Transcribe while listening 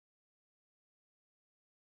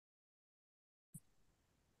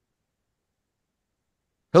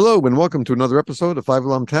Hello and welcome to another episode of Five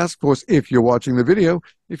Alarm Task Force. If you're watching the video,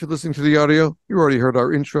 if you're listening to the audio, you already heard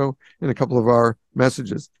our intro and a couple of our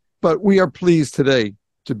messages. But we are pleased today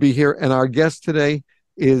to be here, and our guest today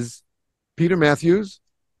is Peter Matthews.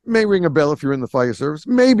 May ring a bell if you're in the fire service,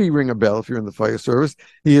 maybe ring a bell if you're in the fire service.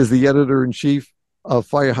 He is the editor-in-chief of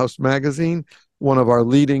FIREHOUSE Magazine, one of our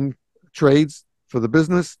leading trades for the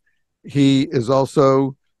business. He is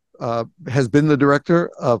also has been the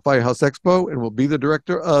director of Firehouse Expo and will be the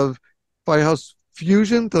director of Firehouse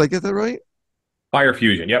Fusion. Did I get that right? Fire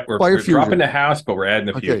Fusion. Yep, Fire we're dropping Fusion. the house, but we're adding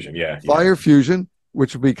the Okay. fusion. Yeah, yeah, Fire Fusion,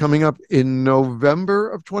 which will be coming up in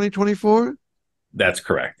November of 2024. that's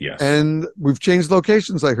correct. Yes, And we've changed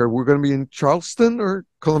locations, I heard. We're going to be in Charleston or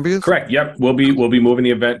Columbia. correct. Yep, we'll be moving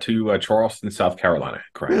the event to Charleston, South Carolina.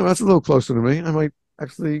 Correct. Yeah, that's a little closer to me. I might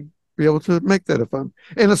actually be able to make that if I'm.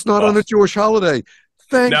 And it's not on a Well, Jewish holiday.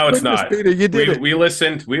 Thank no, it's goodness, not. Peter, you did We it. we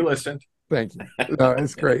listened. We listened. Thank you. No,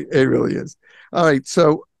 it's great. It really is. All right.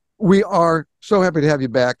 So we are so happy to have you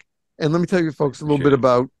back. And let me tell you, folks, a little bit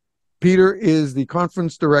Appreciate it. about Peter is the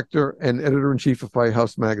conference director and editor-in-chief of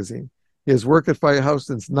Firehouse Magazine. He has worked at Firehouse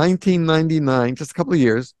since 1999, just a couple of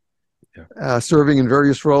years, Yeah. serving in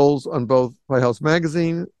various roles on both Firehouse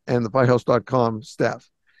Magazine and the firehouse.com staffs.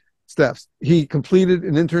 He completed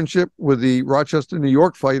an internship with the Rochester, New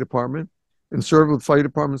York Fire Department and served with fire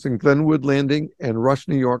departments in Glenwood Landing and Rush,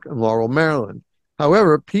 New York, and Laurel, Maryland.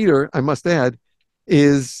 However, Peter, I must add,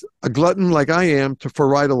 is a glutton like I am for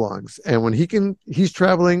ride-alongs. And when he's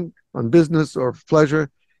traveling on business or pleasure,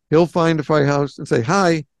 he'll find a firehouse and say,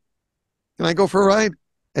 "Hi, can I go for a ride?"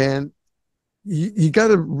 And you got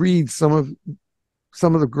to read some of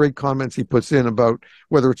the great comments he puts in about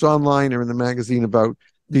whether it's online or in the magazine about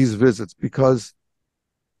these visits, because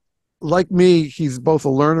like me, he's both a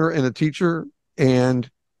learner and a teacher, and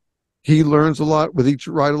he learns a lot with each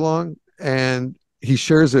ride along, and he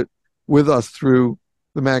shares it with us through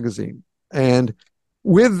the magazine. And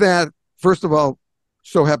with that, first of all,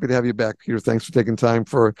 so happy to have you back, Peter. Thanks for taking time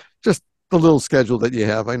for just the little schedule that you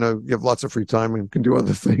have. I know you have lots of free time and can do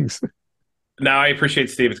other things. No, I appreciate it,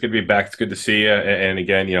 Steve. It's good to be back. It's good to see you. And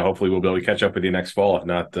again, hopefully we'll be able to catch up with you next fall, if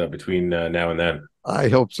not between now and then. I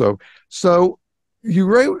hope so. So you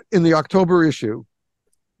wrote in the October issue,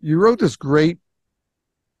 you wrote this great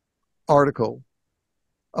article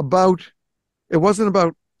about, it wasn't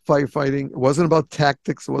about firefighting, it wasn't about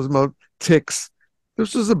tactics, it wasn't about ticks.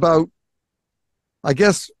 This was about, I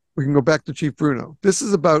guess we can go back to Chief Bruno. This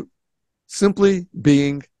is about simply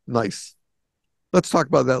being nice. Let's talk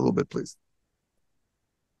about that a little bit, please.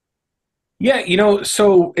 Yeah,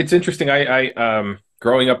 so it's interesting. I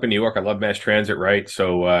growing up in New York, I love mass transit, right?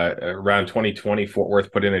 So around 2020, Fort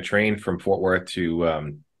Worth put in a train from Fort Worth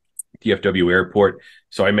to DFW Airport.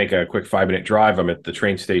 So I make a quick 5-minute drive. I'm at the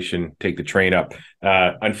train station, take the train up.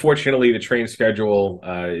 Unfortunately, the train schedule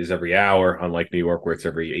is every hour, unlike New York, where it's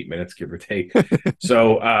every 8 minutes, give or take.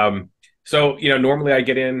 So normally I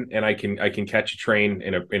get in and I can catch a train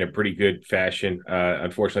in a pretty good fashion.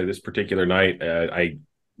 Unfortunately, this particular night, I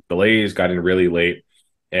delays, got in really late,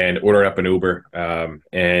 and ordered up an Uber.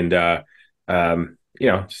 It's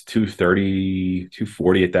 2:30,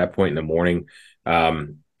 2:40 at that point in the morning.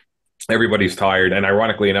 Everybody's tired, and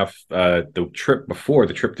ironically enough, the trip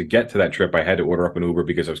to get to that trip, I had to order up an Uber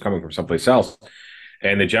because I was coming from someplace else.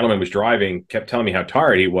 And the gentleman was driving, kept telling me how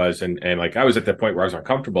tired he was, and like I was at that point where I was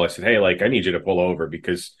uncomfortable. I said, "Hey, like I need you to pull over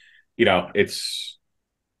because it's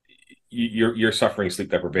you're suffering sleep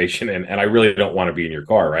deprivation, and I really don't want to be in your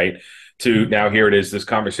car, right?" To now here it is, this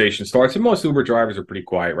conversation starts, and most Uber drivers are pretty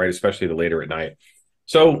quiet, right? Especially the later at night.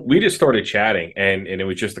 So we just started chatting, and it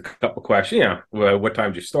was just a couple questions. What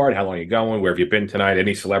time did you start? How long are you going? Where have you been tonight?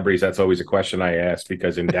 Any celebrities? That's always a question I ask,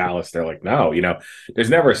 because in Dallas, they're like, no,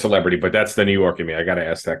 there's never a celebrity, but that's the New York in me. I got to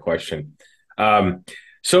ask that question.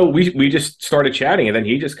 So we just started chatting, and then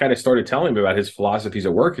he just kind of started telling me about his philosophies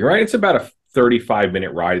of working, right? It's about a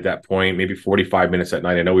 35-minute ride at that point, maybe 45 minutes at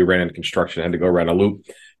night. I know we ran into construction, had to go around a loop.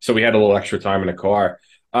 So we had a little extra time in the car.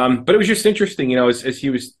 But it was just interesting, as he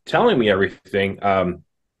was telling me everything.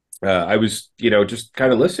 I was, just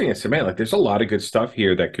kind of listening and said, man, like there's a lot of good stuff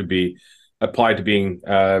here that could be applied to being,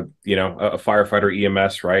 a firefighter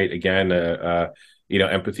EMS, right? Again,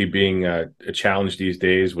 empathy being a challenge these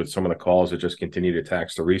days with some of the calls that just continue to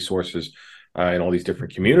tax the resources in all these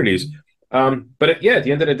different communities. But at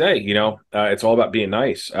the end of the day, it's all about being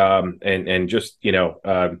nice. And just,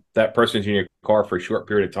 that person's in your car for a short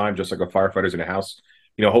period of time, just like a firefighter's in a house,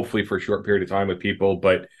 hopefully for a short period of time with people.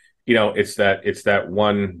 But, it's that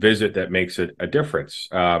one visit that makes a difference,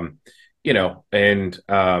 really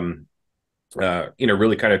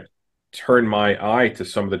kind of turned my eye to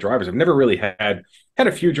some of the drivers. I've never really had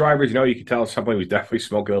a few drivers, you could tell somebody was definitely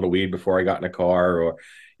smoking a little weed before I got in a car, or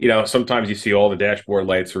sometimes you see all the dashboard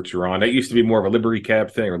lights which are on. That used to be more of a livery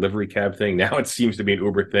cab thing or livery cab thing. Now it seems to be an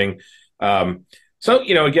Uber thing. So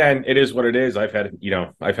again, it is what it is. I've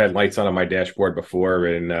had lights on my dashboard before,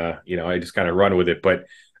 and I just kind of run with it. But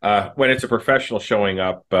when it's a professional showing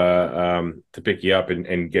up to pick you up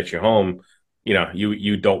and get you home,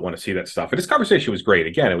 you don't want to see that stuff. And this conversation was great.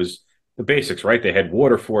 Again, it was the basics, right? They had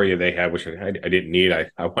water for you. They had, which I didn't need. I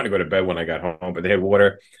want to go to bed when I got home, but they had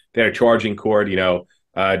water. They had a charging cord.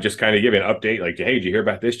 Just kind of give you an update, like, hey, did you hear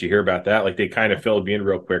about this? Did you hear about that? Like, they kind of filled me in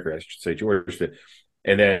real quick, or I should say George did.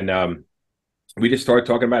 And then we just started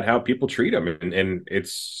talking about how people treat them, and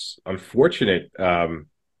it's unfortunate.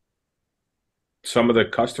 Some of the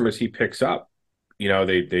customers he picks up,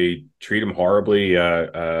 they treat him horribly.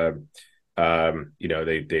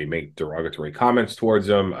 They make derogatory comments towards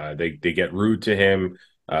him. They get rude to him.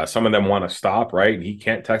 Some of them want to stop, right? He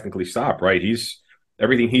can't technically stop, right?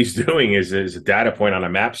 Everything he's doing is a data point on a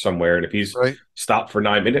map somewhere, and if he's Right. stopped for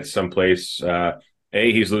 9 minutes someplace,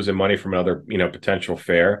 he's losing money from another potential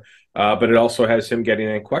fare. But it also has him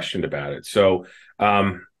getting questioned about it. So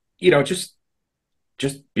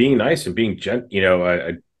just being nice and being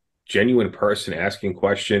a genuine person asking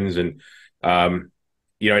questions, and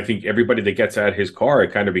I think everybody that gets out of his car,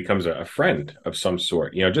 it kind of becomes a friend of some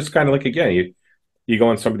sort. Just kind of like, again, you go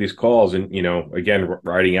on some of these calls, and again,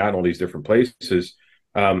 riding out in all these different places.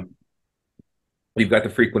 You've got the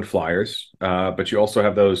frequent flyers, but you also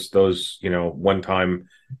have those one time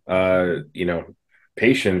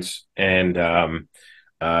patients, and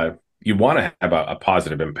you want to have a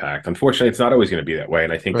positive impact. Unfortunately, it's not always going to be that way,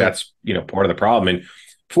 and I think Right. that's part of the problem. And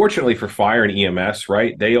fortunately for fire and EMS,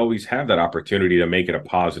 right, they always have that opportunity to make it a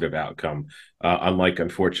positive outcome. Unlike,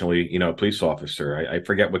 unfortunately, a police officer. I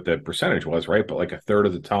forget what the percentage was, right, but like a third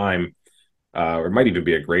of the time, or it might even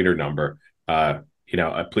be a greater number. A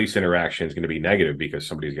police interaction is going to be negative because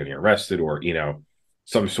somebody's getting arrested, or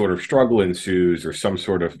some sort of struggle ensues, or some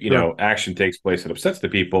sort of Sure. action takes place that upsets the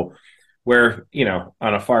people. Where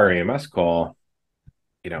on a fire EMS call,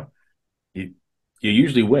 you you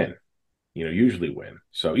usually win. Usually win.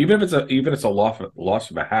 So even if it's a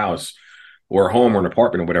loss of a house or a home or an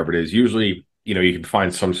apartment or whatever it is, usually you can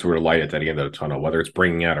find some sort of light at that end of the tunnel, whether it's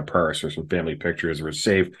bringing out a purse or some family pictures or a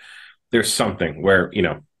safe. There's something where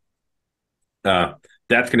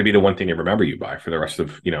that's going to be the one thing they remember you by for the rest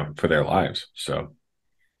of for their lives. So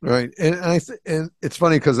Right. And it's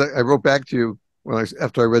funny because I wrote back to you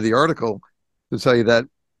after I read the article to tell you that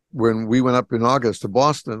when we went up in August to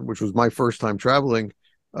Boston, which was my first time traveling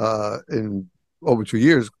in over 2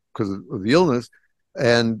 years because of the illness,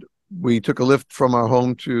 and we took a lift from our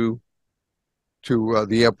home to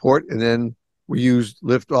the airport, and then we used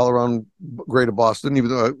Lyft all around Greater Boston. Even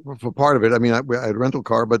though for part of it, I mean, I had a rental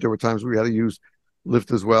car, but there were times we had to use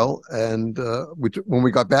Lyft as well. And when we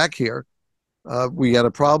got back here, we had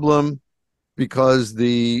a problem because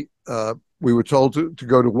we were told to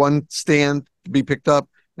go to one stand to be picked up,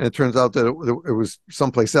 and it turns out that it was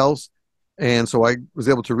someplace else. And so I was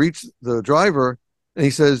able to reach the driver, and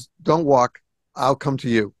he says, "Don't walk. I'll come to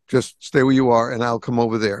you. Just stay where you are, and I'll come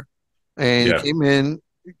over there." And he yeah, came in,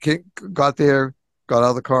 got there, got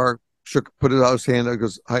out of the car, put it out his hand. I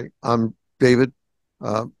goes, "Hi, I'm David.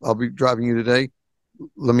 I'll be driving you today.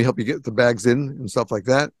 Let me help you get the bags in and stuff like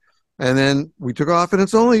that." And then we took off, and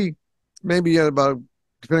it's only maybe at about,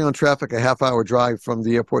 depending on traffic, a half-hour drive from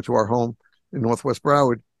the airport to our home in Northwest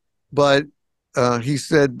Broward. But he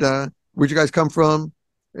said, "Where'd you guys come from?"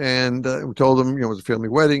 And we told him, it was a family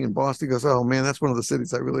wedding in Boston. He goes, "Oh man, that's one of the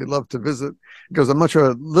cities I really love to visit." He goes, "I'm not sure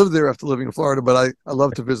I live there after living in Florida, but I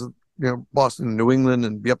love to visit, Boston and New England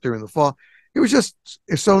and be up there in the fall." It's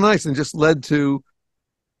so nice, and just led to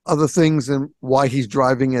other things and why he's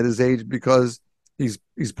driving at his age, because he's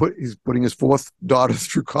putting his fourth daughter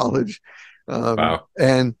through college. wow,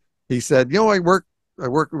 And he said, I work a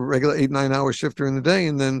regular 8-9 hour shift during the day,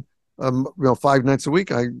 and then 5 nights a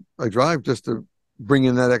week I drive just to bring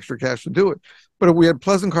in that extra cash to do it. But we had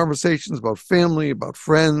pleasant conversations about family, about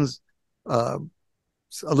friends, a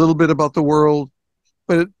little bit about the world.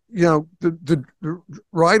 But the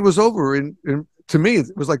ride was over, and to me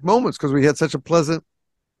it was like moments, because we had such a pleasant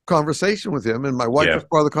conversation with him, and my wife yeah, was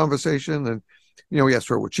part of the conversation, and we asked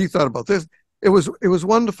her what she thought about this. It was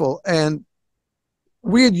wonderful. And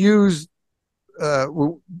we had used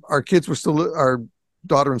our kids were still, our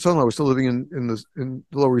daughter and son-in-law were still living in the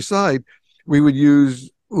Lower East Side. We would use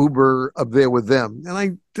Uber up there with them, and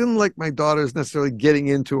I didn't like my daughters necessarily getting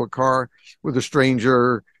into a car with a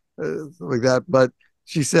stranger like that. But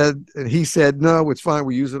she said, and he said, no, it's fine.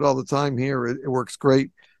 We use it all the time here. It works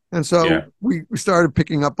great. And so Yeah. we started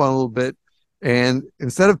picking up on a little bit. And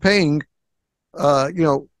instead of paying,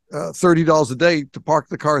 $30 a day to park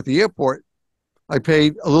the car at the airport, I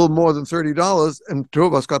paid a little more than $30, and two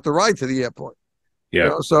of us got the ride to the airport.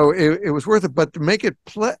 Yeah. So it was worth it. But to make it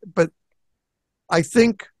but I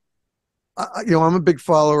think, I'm a big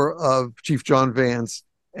follower of Chief John Vance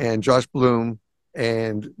and Josh Bloom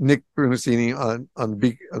and Nick Brunacini on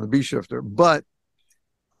the B Shifter. But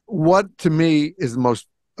what to me is the most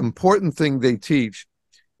important thing they teach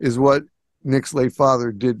is what Nick's late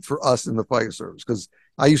father did for us in the fire service. Because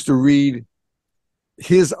I used to read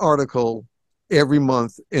his article every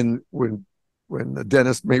month when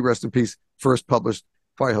Dennis, may rest in peace, first published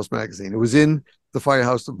Firehouse Magazine. It was in the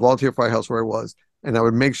firehouse, the volunteer firehouse where I was, and I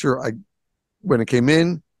would make sure when it came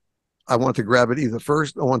in, I want to grab it either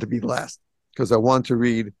first or want to be last because I want to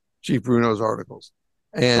read Chief Bruno's articles.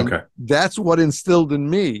 And Okay. that's what instilled in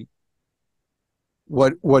me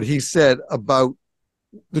what he said about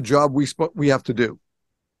the job we have to do.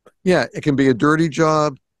 Yeah, it can be a dirty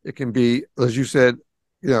job. It can be, as you said,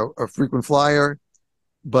 a frequent flyer.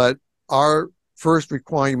 But our first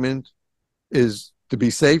requirement is to be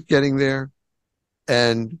safe getting there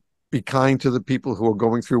and be kind to the people who are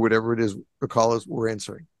going through whatever it is the callers we're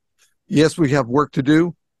answering. Yes, we have work to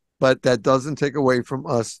do, but that doesn't take away from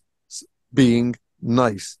us being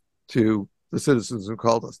nice to the citizens who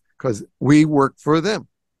called us because we work for them.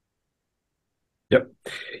 Yep.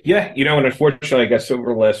 Yeah. And unfortunately, I guess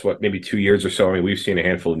over the last, maybe 2 years or so, I mean, we've seen a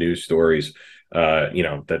handful of news stories,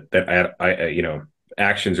 that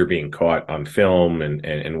actions are being caught on film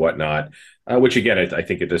and whatnot, which again, I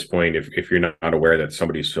think at this point, if you're not aware that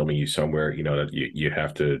somebody's filming you somewhere, that you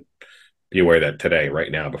have to be aware that today,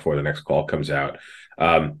 right now, before the next call comes out.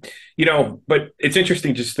 But it's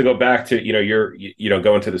interesting just to go back to, you're,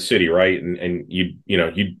 going to the city, right. And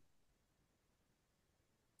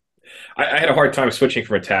I had a hard time switching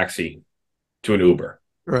from a taxi to an Uber.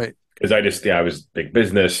 Right. Because I was big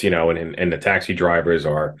business, and the taxi drivers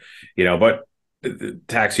are, but the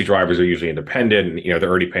taxi drivers are usually independent and, they're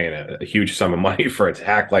already paying a huge sum of money for a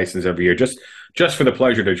tax license every year, just for the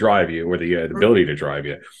pleasure to drive you or the ability to drive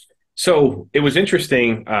you. So it was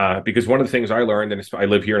interesting because one of the things I learned, and I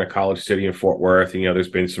live here in a college city in Fort Worth, and, there's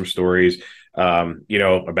been some stories,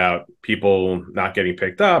 about people not getting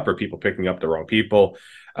picked up or people picking up the wrong people,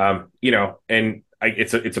 and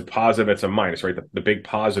it's a positive, it's a minus, right? The big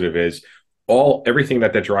positive is everything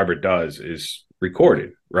that driver does is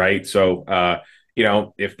recorded, right? So,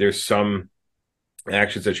 if there's some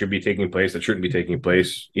actions that should be taking place that shouldn't be taking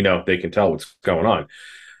place, they can tell what's going on.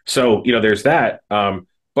 So, there's that.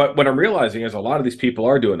 But what I'm realizing is a lot of these people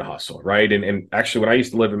are doing the hustle, right? And actually, when I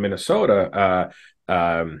used to live in Minnesota,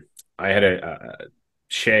 I had a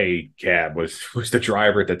Shay cab was the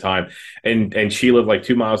driver at the time, and she lived like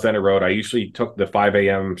 2 miles down the road. I usually took the 5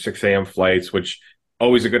 a.m., 6 a.m. flights, which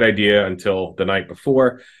always a good idea until the night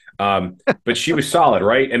before. But she was solid,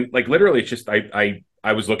 right? And like literally, it's just I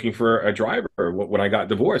was looking for a driver when I got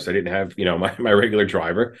divorced. I didn't have my regular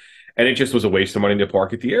driver, and it just was a waste of money to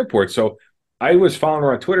park at the airport. So I was following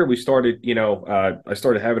her on Twitter. We started, I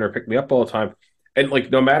started having her pick me up all the time. And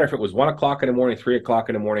like, no matter if it was 1 o'clock in the morning, 3 o'clock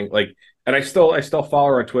in the morning, like, and I still follow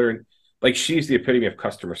her on Twitter, and like, she's the epitome of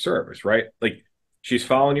customer service, right? Like, she's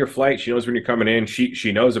following your flight. She knows when you're coming in.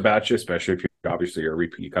 She knows about you, especially if you're obviously a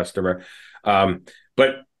repeat customer.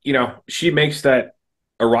 But she makes that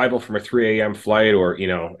arrival from a 3 a.m. flight, or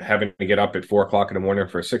having to get up at 4 o'clock in the morning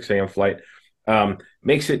for a 6 a.m. flight,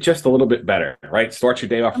 makes it just a little bit better, right? Starts your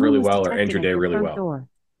day off really well, or end your day really well. Door.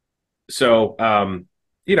 So,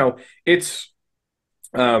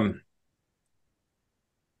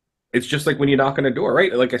 it's just like when you knock on a door,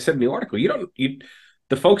 right? Like I said in the article,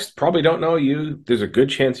 the folks probably don't know you. There's a good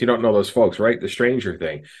chance you don't know those folks, right? The stranger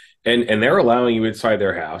thing. And they're allowing you inside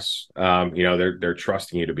their house. They're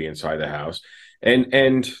trusting you to be inside the house.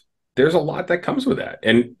 And there's a lot that comes with that.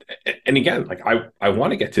 And again, like I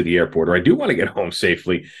want to get to the airport, or I do want to get home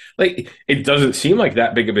safely. Like, it doesn't seem like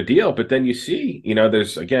that big of a deal, but then you see,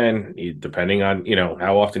 there's, again, depending on,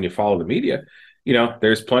 how often you follow the media,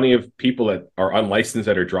 there's plenty of people that are unlicensed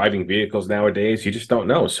that are driving vehicles nowadays. You just don't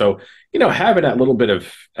know. So, having that little bit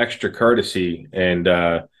of extra courtesy and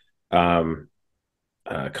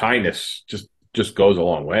kindness just goes a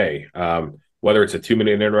long way. Whether it's a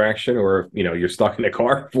 2-minute interaction, or you're stuck in a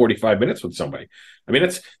car 45 minutes with somebody. I mean,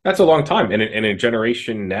 that's a long time. And in a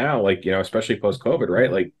generation now, like, especially post COVID,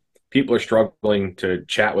 right? Like, people are struggling to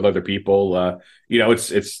chat with other people.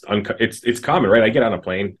 It's common, right? I get on a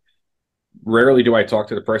plane, rarely do I talk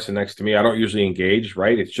to the person next to me. I don't usually engage,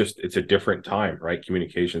 right? It's a different time, right?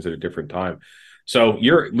 Communications at a different time. So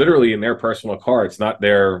you're literally in their personal car. It's not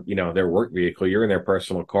their, their work vehicle. You're in their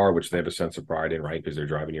personal car, which they have a sense of pride in, right? Because they're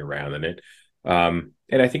driving you around in it. And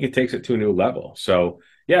I think it takes it to a new level. So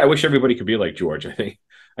yeah, I wish everybody could be like George.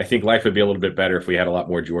 I think life would be a little bit better if we had a lot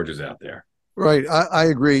more Georges out there. Right. I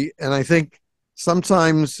agree. And I think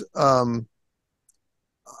sometimes I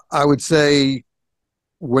would say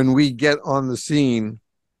when we get on the scene,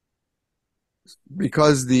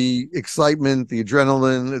 because the excitement, the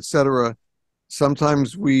adrenaline, etc.,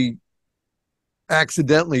 sometimes we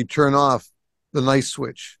accidentally turn off the nice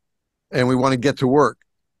switch and we want to get to work.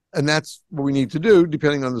 And that's what we need to do,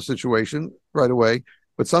 depending on the situation right away.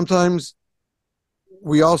 But sometimes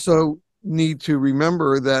we also need to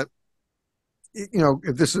remember that,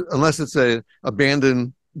 if this, unless it's a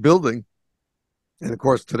abandoned building, and of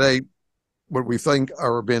course today, what we think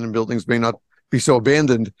are abandoned buildings may not be so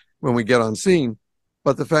abandoned when we get on scene.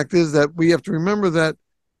 But the fact is that we have to remember that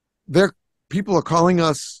people are calling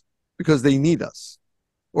us because they need us,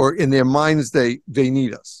 or in their minds they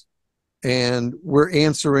need us, and we're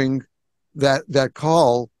answering that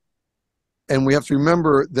call. And we have to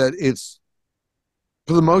remember that it's,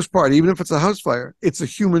 for the most part, even if it's a house fire, it's a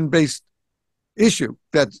human based issue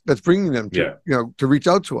that's bringing them to to reach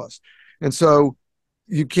out to us. And so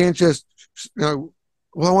you can't just well,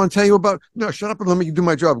 I want to tell you about, no, shut up and let me do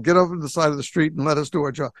my job. Get over to the side of the street and let us do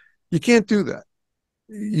our job. You can't do that.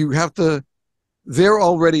 You have to, they're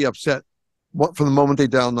already upset from the moment they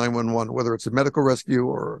dial 911, whether it's a medical rescue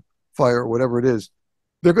or fire or whatever it is.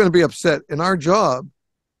 They're going to be upset. And our job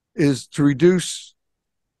is to reduce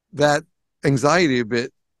that anxiety a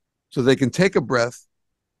bit so they can take a breath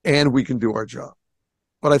and we can do our job.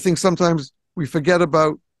 But I think sometimes we forget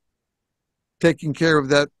about taking care of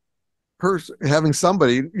that person, having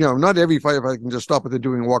somebody, not every firefighter can just stop what they're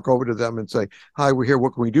doing and walk over to them and say, hi, we're here,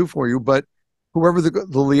 what can we do for you? But whoever the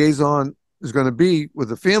liaison is going to be with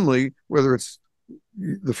the family, whether it's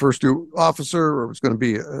the first officer or it's going to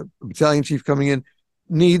be a battalion chief coming in,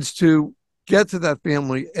 needs to get to that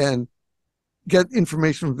family and get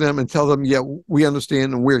information from them and tell them, yeah, we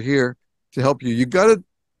understand and we're here to help you.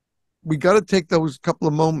 We got to take those couple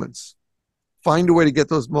of moments, find a way to get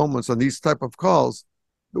those moments on these type of calls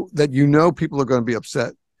that people are going to be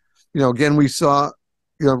upset. Again, we saw,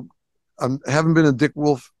 I haven't been a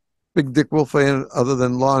big Dick Wolf fan other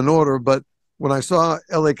than Law and Order, but when I saw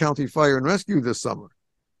LA County Fire and Rescue this summer,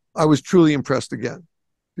 I was truly impressed again,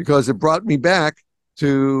 because it brought me back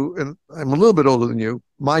to, and I'm a little bit older than you,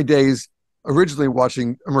 my days originally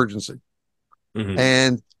watching Emergency. Mm-hmm.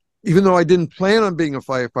 And even though I didn't plan on being a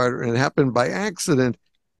firefighter and it happened by accident,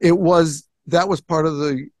 that was part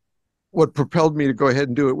of what propelled me to go ahead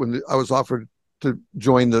and do it when I was offered to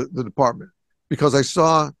join the department, because I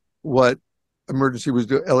saw what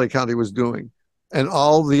LA County was doing. And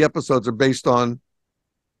all the episodes are based on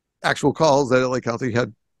actual calls that LA County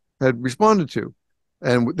had responded to.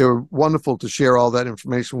 And they were wonderful to share all that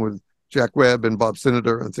information with Jack Webb and Bob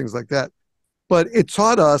Senator and things like that. But it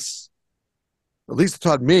taught us, at least it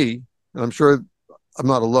taught me, and I'm sure I'm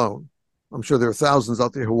not alone. I'm sure there are thousands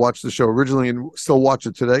out there who watched the show originally and still watch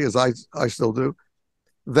it today, as I still do,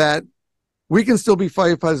 that we can still be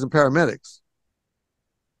firefighters and paramedics.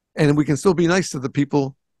 And we can still be nice to the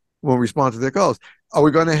people when we respond to their calls. Are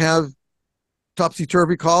we going to have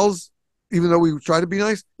topsy-turvy calls, even though we try to be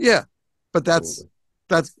nice? Yeah, but that's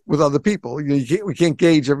with other people. We can't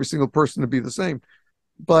gauge every single person to be the same.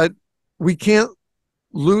 But we can't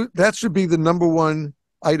lose. That should be the number one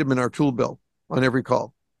item in our tool belt on every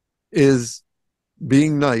call, is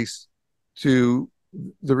being nice to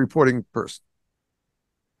the reporting person,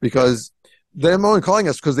 because they're only calling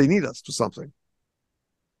us because they need us for something.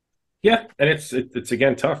 Yeah, and it's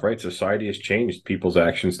again tough, right? Society has changed. People's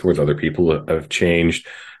actions towards other people have changed.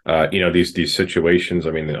 These situations.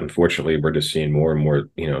 I mean, unfortunately, we're just seeing more and more,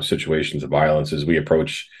 situations of violence as we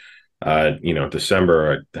approach,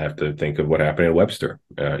 December. I have to think of what happened in Webster,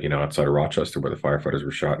 outside of Rochester, where the firefighters were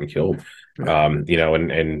shot and killed.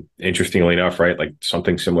 And interestingly enough, right, like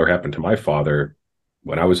something similar happened to my father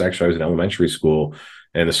when I was in elementary school,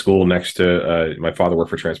 and the school next to my father worked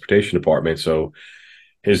for transportation department, so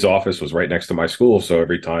his office was right next to my school. So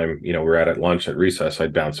every time, we were at lunch at recess,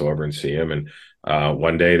 I'd bounce over and see him. And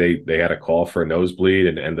one day they had a call for a nosebleed,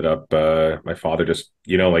 and ended up, my father just,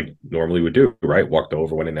 like normally would do, right? Walked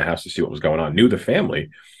over, went in the house to see what was going on, knew the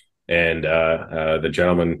family. And the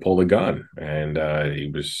gentleman pulled a gun, and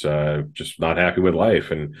he was just not happy with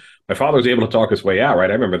life. And my father was able to talk his way out,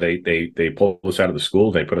 right? I remember they pulled us out of the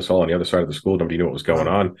school. They put us all on the other side of the school. Nobody knew what was going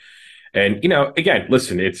on. And again,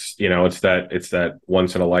 listen, it's that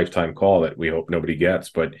once in a lifetime call that we hope nobody gets,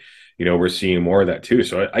 but we're seeing more of that too.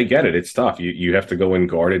 So I get it. It's tough. You have to go in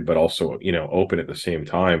guarded, but also open at the same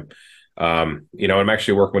time. I'm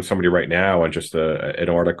actually working with somebody right now on just an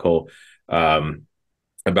article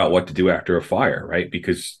about what to do after a fire, right?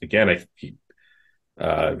 Because again,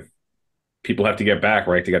 uh, people have to get back,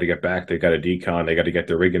 right? They got to get back. They got to decon. They got to get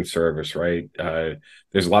their rig in service, right?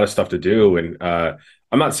 There's a lot of stuff to do, and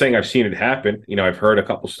I'm not saying I've seen it happen. I've heard a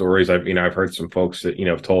couple stories. I've heard some folks that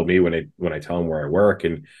have told me when I tell them where I work,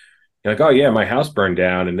 and you're like, oh yeah, my house burned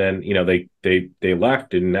down, and then they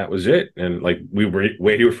left, and that was it. And like we were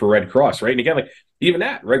waiting for Red Cross, right? And again, like even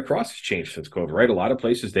that Red Cross has changed since COVID, right? A lot of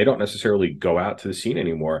places they don't necessarily go out to the scene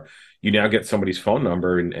anymore. You now get somebody's phone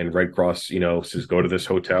number, and Red Cross, says go to this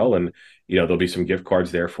hotel, and there'll be some gift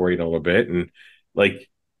cards there for you in a little bit, and like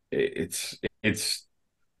it's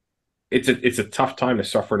a tough time to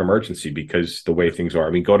suffer an emergency because the way things are.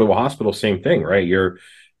 I mean, go to a hospital, same thing, right? You're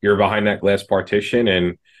behind that glass partition,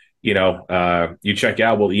 and you check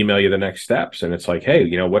out, we'll email you the next steps. And it's like, hey,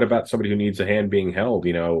 what about somebody who needs a hand being held,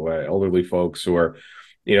 elderly folks, or,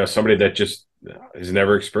 somebody that just has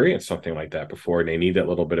never experienced something like that before, and they need that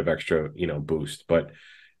little bit of extra, boost. But,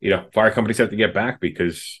 fire companies have to get back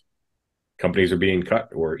because companies are being cut,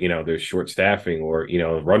 or, there's short staffing, or,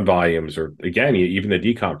 run volumes, or again, even the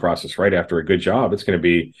decom process, right after a good job, it's going to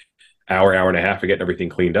be hour and a half of getting everything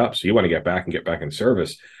cleaned up. So you want to get back in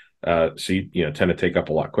service. So you tend to take up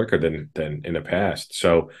a lot quicker than in the past.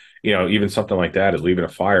 So even something like that is leaving a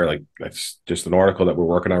fire. Like that's just an article that we're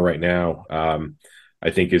working on right now. I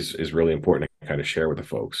think is really important to kind of share with the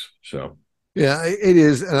folks. So yeah, it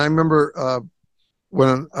is. And I remember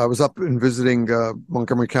when I was up and visiting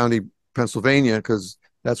Montgomery County, Pennsylvania, because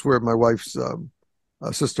that's where my wife's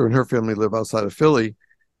sister and her family live outside of Philly.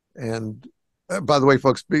 And by the way,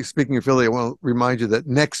 folks, speaking of Philly, I want to remind you that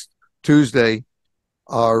next Tuesday,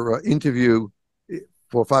 our interview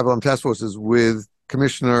for Five Alarm Task Force is with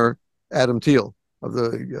Commissioner Adam Teal of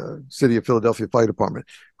the City of Philadelphia Fire Department,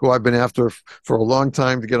 who I've been after for a long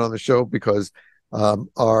time to get on the show because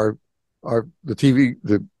the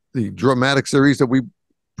dramatic series that we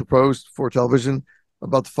proposed for television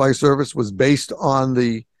about the fire service was based on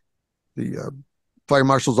the fire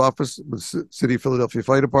marshal's office with City of Philadelphia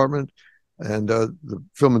Fire Department, and the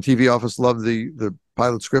film and TV office loved the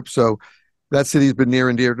pilot script. So that city's been near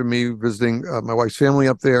and dear to me, visiting my wife's family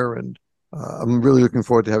up there, and I'm really looking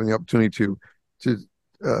forward to having the opportunity to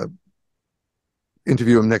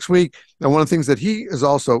interview him next week. Now, one of the things that he is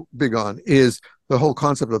also big on is the whole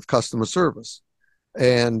concept of customer service,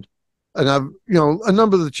 and I've a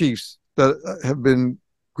number of the chiefs that have been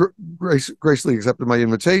graciously accepted my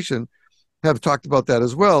invitation have talked about that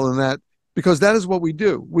as well, and that because that is what we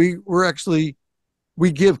do. We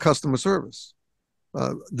give customer service.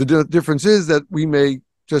 The difference is that we may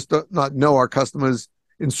just not know our customers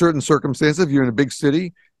in certain circumstances. If you're in a big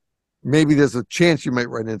city, maybe there's a chance you might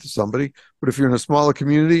run into somebody. But if you're in a smaller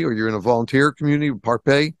community or you're in a volunteer community, Park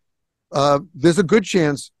Bay, there's a good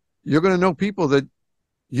chance you're going to know people that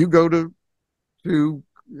you go to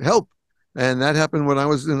help. And that happened when I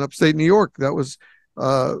was in upstate New York. That was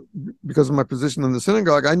because of my position in the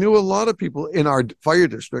synagogue. I knew a lot of people in our fire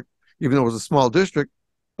district, even though it was a small district,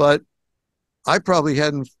 but I probably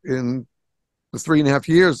had in the 3.5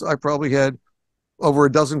 years, I probably had over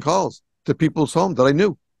a dozen calls to people's homes that I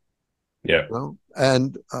knew. yeah,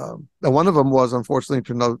 And one of them was,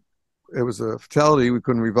 unfortunately, it was a fatality. We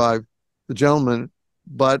couldn't revive the gentleman,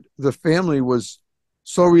 but the family was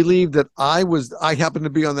so relieved that I happened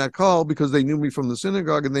to be on that call because they knew me from the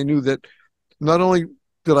synagogue, and they knew that not only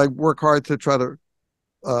did I work hard to try to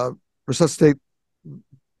resuscitate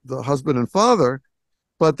the husband and father,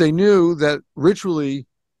 but they knew that ritually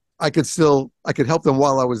I could help them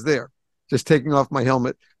while I was there, just taking off my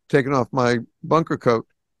helmet, taking off my bunker coat.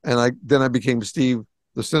 And then I became Steve,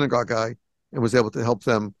 the synagogue guy, and was able to help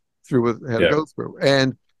them through what they had to go through.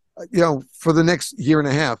 And, for the next year and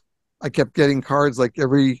a half, I kept getting cards like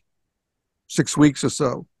every 6 weeks or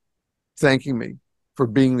so, thanking me for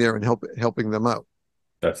being there and helping them out.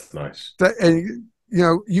 that's nice. And,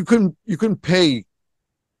 you couldn't pay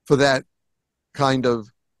for that kind of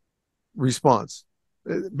response.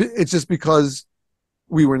 It's just because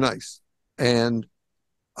we were nice. And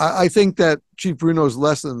I think that Chief Bruno's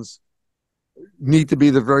lessons need to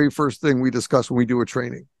be the very first thing we discuss when we do a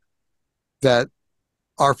training. That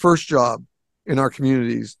our first job in our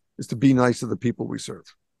communities is to be nice to the people we serve.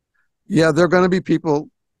 Yeah, there are going to be people,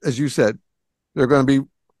 as you said, there are going to be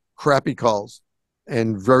crappy calls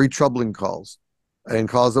and very troubling calls, and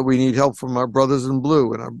calls that we need help from our brothers in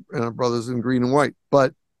blue and our brothers in green and white.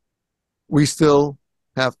 But we still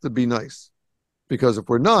have to be nice, because if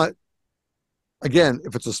we're not, again,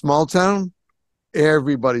 if it's a small town,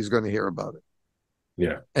 everybody's going to hear about it.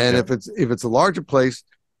 Yeah. And yeah. if it's a larger place,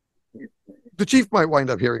 the chief might wind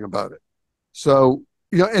up hearing about it. So,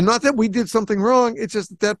 and not that we did something wrong, it's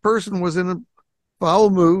just that person was in a foul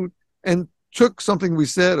mood and took something we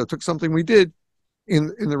said or took something we did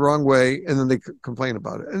in the wrong way, and then they complain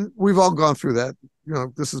about it. And we've all gone through that.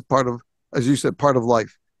 This is part of, as you said, part of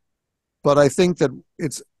life. But I think that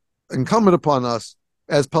it's incumbent upon us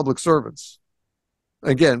as public servants.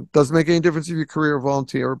 Again, doesn't make any difference if you're career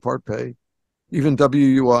volunteer or part pay, even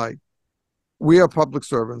WUI. We are public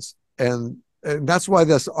servants, and that's why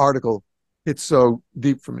this article hits so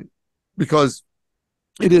deep for me, because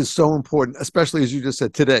it is so important, especially as you just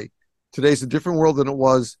said, today. Today's a different world than it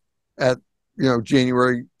was at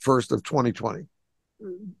January 1st of 2020.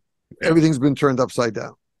 Everything's been turned upside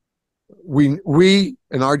down. We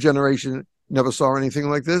in our generation never saw anything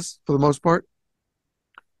like this for the most part,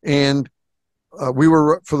 and we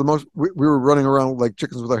were running around like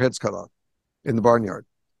chickens with our heads cut off in the barnyard.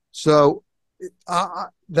 So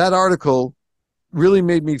that article really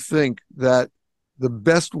made me think that the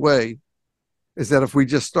best way is that if we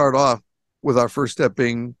just start off with our first step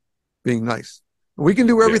being nice. We can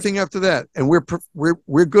do everything after that, and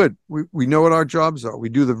we're good. We know what our jobs are. We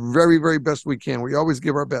do the very, very best we can. We always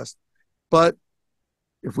give our best. But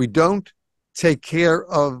if we don't take care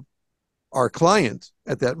of our client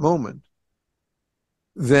at that moment,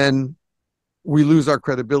 then we lose our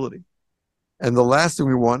credibility. And the last thing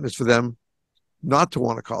we want is for them not to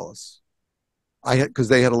want to call us. Because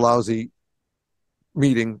they had a lousy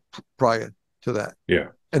meeting prior to that. Yeah.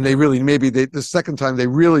 And they really, the second time they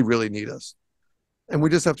really, really need us. And we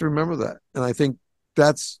just have to remember that. And I think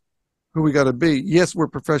that's who we got to be. Yes, we're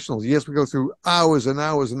professionals. Yes, we go through hours and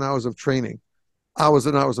hours and hours of training, hours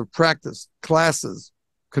and hours of practice, classes,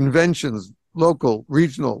 conventions, local,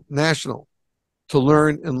 regional, national, to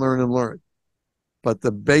learn and learn and learn. But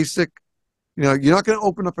the basic, you're not going to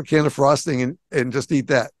open up a can of frosting and just eat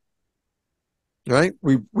that. Right?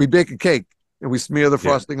 We bake a cake and we smear the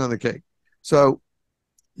frosting on the cake. So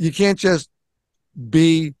you can't just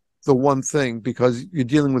be the one thing, because you're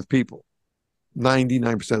dealing with people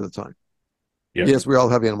 99% of the time. Yep. Yes, we all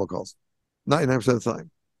have animal calls 99% of the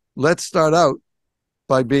time. Let's start out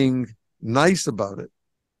by being nice about it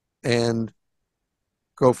and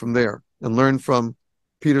go from there, and learn from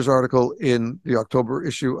Peter's article in the October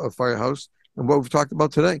issue of Firehouse and what we've talked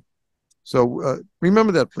about today. So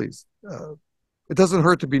remember that, please. It doesn't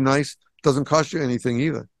hurt to be nice. It doesn't cost you anything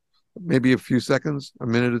either. Maybe a few seconds, a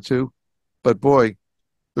minute or two. But boy,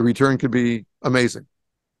 the return could be amazing.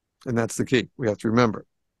 And that's the key. We have to remember.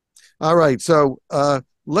 All right. So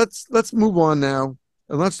let's move on now.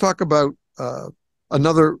 And let's talk about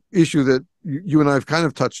another issue that you and I have kind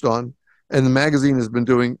of touched on. And the magazine has been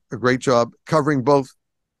doing a great job covering both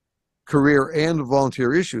career and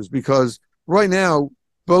volunteer issues, because right now,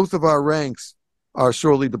 both of our ranks are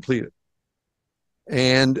sorely depleted.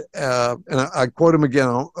 And I quote him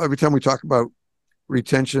again every time we talk about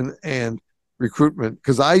retention and recruitment,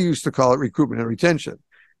 because I used to call it recruitment and retention.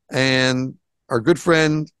 And our good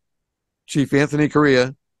friend, Chief Anthony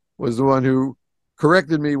Correa, was the one who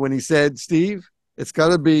corrected me when he said, Steve, it's got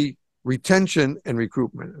to be retention and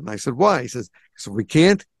recruitment. And I said, why? He says, so we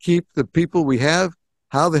can't keep the people we have,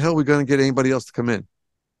 how the hell are we going to get anybody else to come in?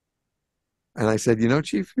 And I said,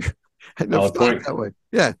 Chief, I never thought that way.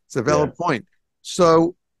 Yeah, it's a valid point.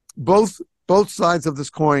 So both sides of this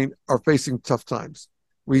coin are facing tough times.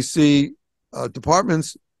 We see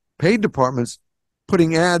paid departments,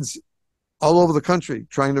 putting ads all over the country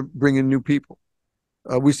trying to bring in new people.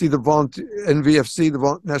 We see the NVFC,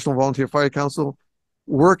 the National Volunteer Fire Council,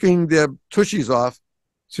 working their tushies off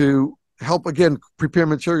to help, again, prepare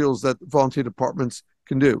materials that volunteer departments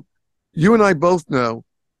can do. You and I both know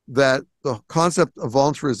that the concept of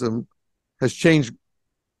volunteerism has changed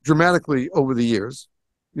dramatically over the years.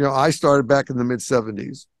 I started back in the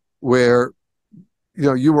mid-'70s, where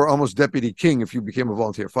you were almost deputy king if you became a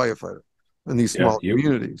volunteer firefighter in these small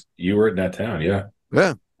communities. You were in that town, yeah,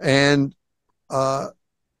 and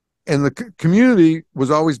the community was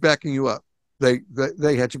always backing you up. They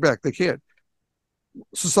had your back. They cared.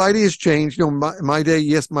 Society has changed. My day,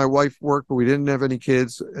 yes, my wife worked, but we didn't have any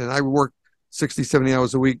kids, and I worked 60, 70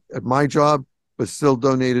 hours a week at my job, but still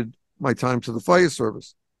donated my time to the fire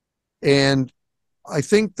service. And I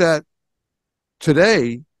think that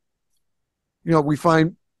today, we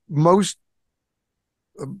find most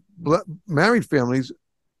married families,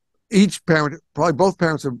 each parent, probably both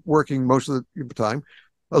parents are working most of the time.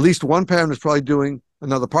 At least one parent is probably doing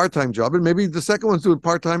another part-time job, and maybe the second one's doing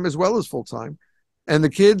part-time as well as full-time. And the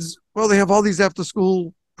kids, well, they have all these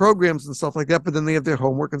after-school programs and stuff like that, but then they have their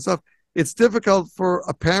homework and stuff. It's difficult for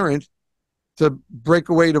a parent to break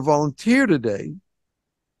away to volunteer today.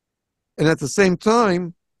 And at the same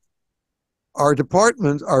time, our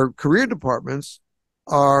departments, our career departments,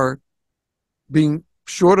 are being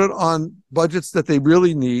shorted on budgets that they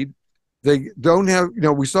really need. They don't have,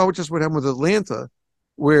 we saw just what happened with Atlanta,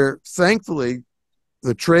 where thankfully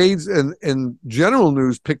the trades and general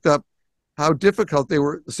news picked up how difficult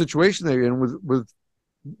the situation they were in with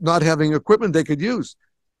not having equipment they could use,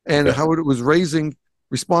 and how it was raising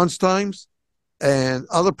response times and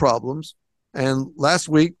other problems. And last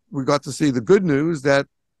week, we got to see the good news that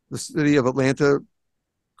the city of Atlanta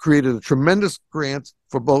created a tremendous grant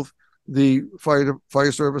for both the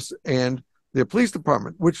fire service and their police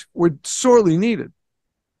department, which were sorely needed.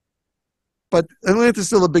 But Atlanta's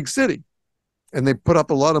still a big city, and they put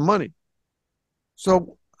up a lot of money.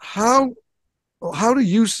 So how do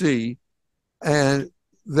you see and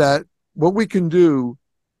that what we can do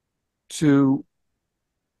to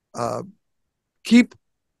keep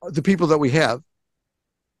the people that we have,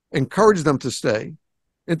 encourage them to stay?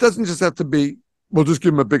 It doesn't just have to be, we'll just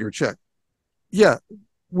give them a bigger check. Yeah,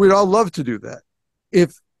 we'd all love to do that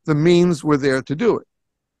if the means were there to do it.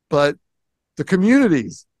 But the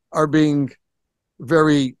communities are being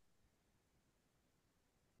very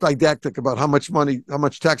didactic about how much money, how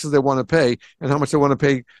much taxes they want to pay, and how much they want to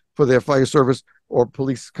pay for their fire service or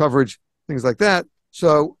police coverage, things like that.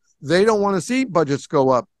 So they don't want to see budgets go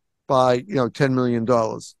up by $10 million,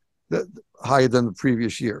 higher than the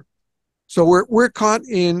previous year. So we're caught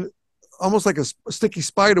in almost like a sticky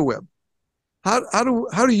spider web. How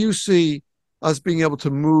do you see us being able to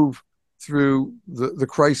move through the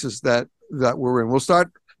crisis that we're in? We'll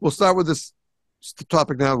start with this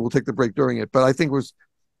topic now. We'll take the break during it, but I think it was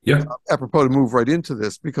apropos to move right into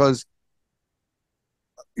this because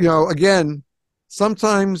again,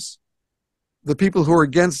 sometimes the people who are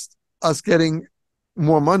against us getting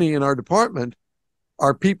more money in our department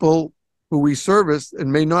are people who we service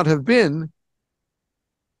and may not have been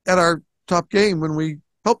at our top game when we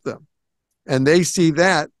helped them. And they see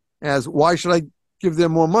that as, why should I give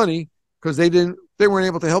them more money? Because they weren't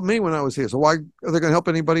able to help me when I was here. So why are they going to help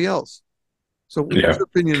anybody else? So what's your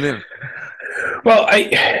opinion there? Well,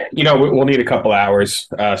 we'll need a couple hours.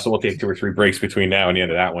 So we'll take 2 or 3 breaks between now and the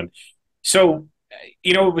end of that one. So,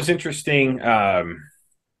 it was interesting. I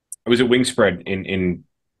was at Wingspread in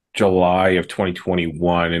July of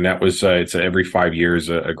 2021, and that was it's every 5 years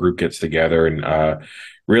a group gets together and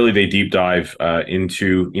really they deep dive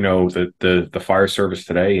into the fire service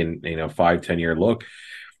today and 5-10 year look.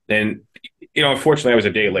 And unfortunately I was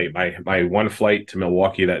a day late. My one flight to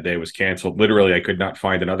Milwaukee that day was canceled. Literally I could not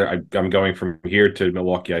find another. I'm going from here to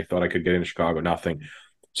Milwaukee. I thought I could get into Chicago, nothing.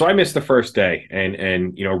 So I missed the first day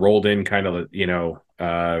and rolled in kind of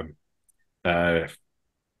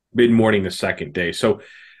mid-morning the second day. So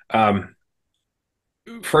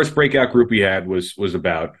first breakout group we had was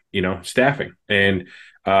about staffing, and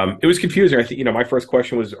it was confusing. I think my first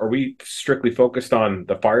question was, are we strictly focused on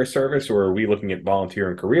the fire service, or are we looking at volunteer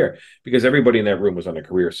and career? Because everybody in that room was on the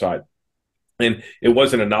career side, and it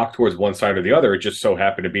wasn't a knock towards one side or the other. It just so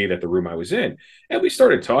happened to be that the room I was in, and we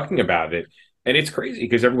started talking about it. And it's crazy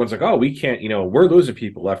because everyone's like, oh, we can't, we're losing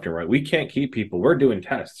people left and right. We can't keep people. We're doing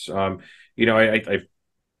tests. I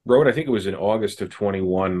wrote, I think it was in August of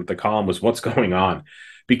 21, the column was what's going on,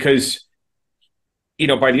 because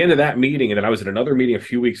by the end of that meeting, and then I was at another meeting a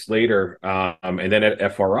few weeks later, and then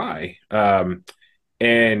at FRI,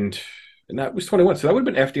 and that was 21. So that would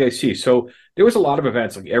have been FDIC. So there was a lot of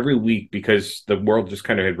events like every week because the world just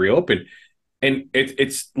kind of had reopened. And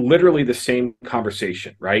it's literally the same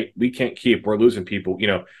conversation, right? We can't keep, we're losing people.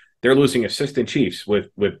 They're losing assistant chiefs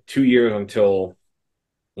with 2 years until,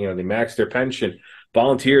 they max their pension.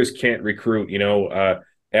 Volunteers can't recruit,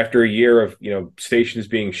 after a year of, stations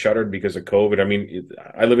being shuttered because of COVID. I mean,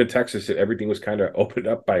 I live in Texas. Everything was kind of opened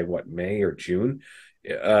up by May or June,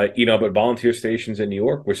 but volunteer stations in New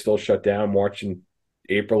York were still shut down March and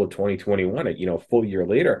April of 2021, a full year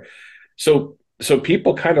later. So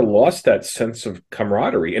people kind of lost that sense of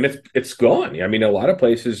camaraderie, and it's gone. I mean, a lot of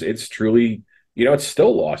places it's truly, it's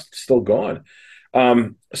still lost, it's still gone.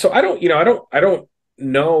 So I don't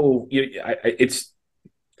know. It's,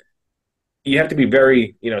 you have to be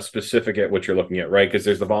very, specific at what you're looking at, right? Because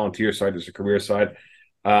there's the volunteer side, there's the career side.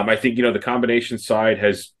 I think, the combination side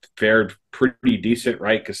has fared pretty decent,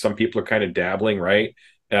 right? Because some people are kind of dabbling, right?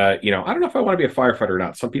 I don't know if I want to be a firefighter or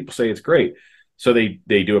not. Some people say it's great. So they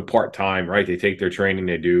do it part-time, right? They take their training,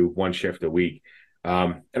 they do one shift a week.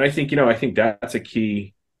 And I think that's a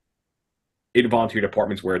key in volunteer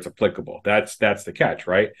departments where it's applicable. That's the catch,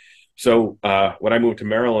 right? So when I moved to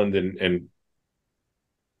Maryland and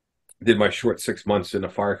did my short 6 months in a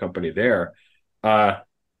fire company there, uh,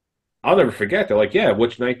 I'll never forget. They're like, "Yeah,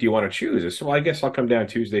 which night do you want to choose?" I said, "Well, I guess I'll come down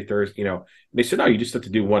Tuesday, Thursday." And they said, "No, you just have to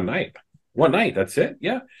do one night. That's it."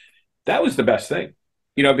 Yeah, that was the best thing,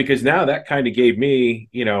 because now that kind of gave me,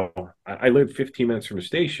 I lived 15 minutes from the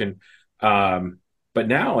station, um, but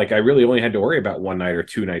now like I really only had to worry about one night or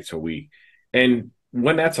two nights a week, and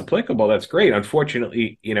when that's applicable, that's great.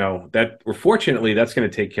 Unfortunately, fortunately that's going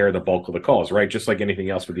to take care of the bulk of the calls, right? Just like anything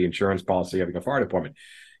else with the insurance policy having a fire department,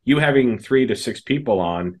 you having 3 to 6 people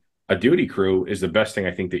on a duty crew is the best thing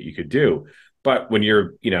I think that you could do. But when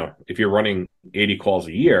if you're running 80 calls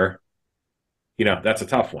a year, that's a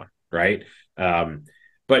tough one, right? Um,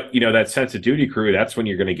 but that sense of duty crew, that's when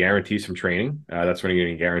you're going to guarantee some training. That's when you're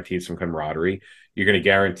going to guarantee some camaraderie. You're going to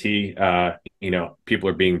guarantee, people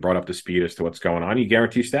are being brought up to speed as to what's going on. You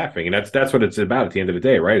guarantee staffing, and that's what it's about at the end of the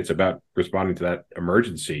day, right? It's about responding to that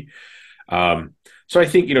emergency. So I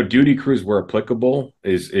think duty crews where applicable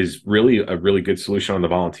is really a really good solution on the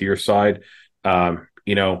volunteer side. Um,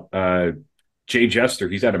 you know, uh, Jay Jester,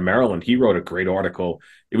 he's out of Maryland. He wrote a great article.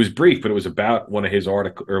 It was brief, but it was about one of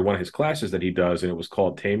his classes that he does, and it was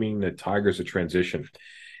called "Taming the Tigers of Transition."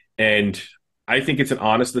 And I think it's an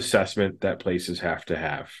honest assessment that places have to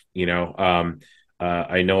have.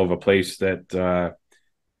 I know of a place that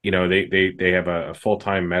they have a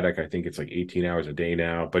full-time medic. I think it's like 18 hours a day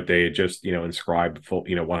now, but they had just inscribed full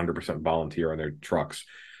 100% volunteer on their trucks,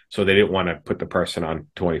 so they didn't want to put the person on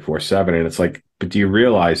 24/7. And it's like, but do you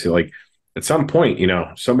realize that, like, at some point,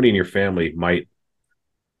 somebody in your family might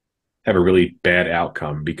have a really bad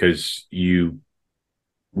outcome because you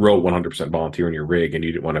wrote 100% volunteer in your rig and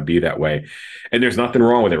you didn't want to be that way. And there's nothing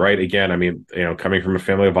wrong with it, right? Again, I mean, coming from a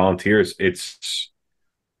family of volunteers, it's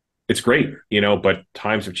great, but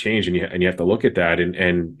times have changed, and you have to look at that.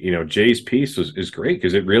 And Jay's piece is great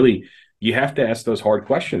because it really, you have to ask those hard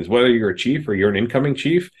questions, whether you're a chief or you're an incoming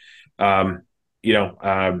chief. Um, you know,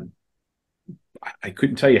 um, I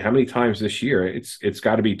couldn't tell you how many times this year, it's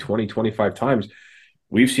got to be 20, 25 times.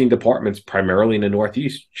 We've seen departments primarily in the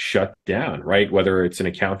Northeast shut down, right? Whether it's an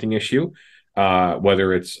accounting issue,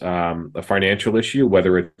 whether it's a financial issue,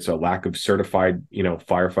 whether it's a lack of certified,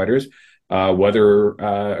 firefighters, whether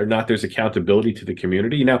or not there's accountability to the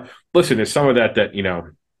community. Now, listen, there's some of that,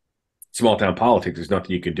 small town politics, there's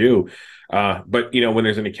nothing you can do. But when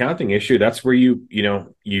there's an accounting issue, that's where you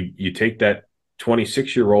take that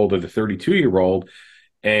 26-year-old or the 32-year-old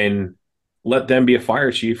and let them be a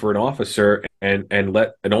fire chief or an officer, and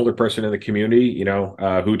let an older person in the community,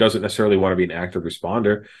 who doesn't necessarily want to be an active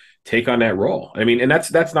responder, take on that role. I mean, and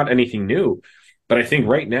that's not anything new. But I think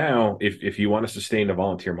right now, if you want to sustain a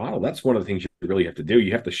volunteer model, that's one of the things you really have to do.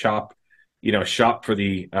 You have to shop for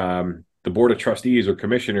the board of trustees or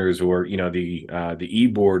commissioners, or the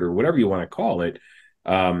e-board or whatever you want to call it,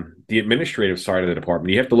 the administrative side of the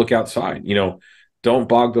department. You have to look outside. Don't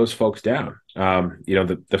bog those folks down.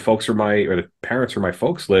 The folks or the parents where my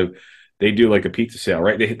folks live, they do like a pizza sale,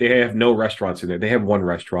 right? They have no restaurants in there. They have one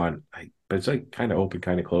restaurant, but it's like kind of open,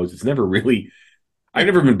 kind of closed. It's never really. I've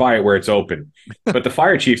never been by it where it's open. But the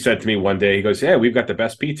fire chief said to me one day, he goes, "Yeah, we've got the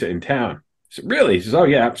best pizza in town." I said, "Really?" He says, "Oh,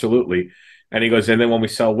 yeah, absolutely." And he goes, "And then when we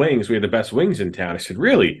sell wings, we have the best wings in town." I said,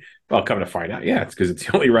 "Really?" Well, come to find out, yeah, it's because it's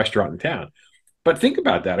the only restaurant in town. But think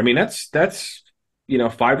about that. I mean, that's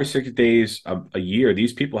 5 or 6 days a year.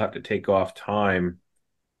 These people have to take off time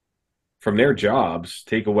from their jobs,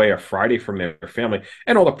 take away a Friday from their family,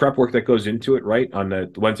 and all the prep work that goes into it, right? On the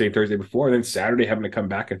Wednesday and Thursday before, and then Saturday having to come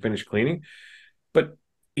back and finish cleaning. But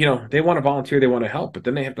they want to volunteer, they want to help, but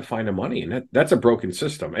then they have to find the money, and that's a broken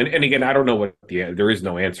system. And again, I don't know there is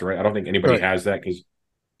no answer, right? I don't think anybody has that, because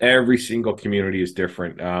every single community is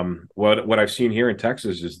different. What I've seen here in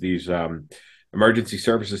Texas is these emergency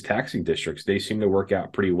services taxing districts. They seem to work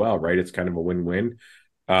out pretty well, right? It's kind of a win-win.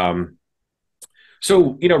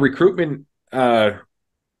 So recruitment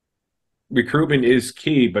is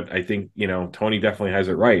key, but I think Tony definitely has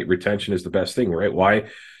it right. Retention is the best thing, right?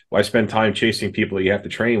 Why spend time chasing people that you have to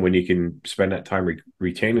train when you can spend that time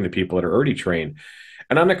retaining the people that are already trained?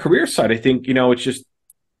 And on the career side, I think it's just,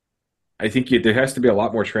 I think there has to be a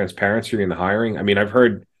lot more transparency in the hiring. I mean, I've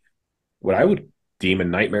heard what I would deem a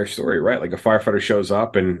nightmare story, right? Like a firefighter shows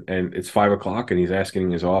up and it's 5 o'clock and he's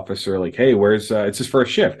asking his officer, like, "Hey, where's it's his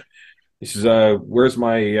first shift." He says, where's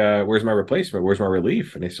my replacement? Where's my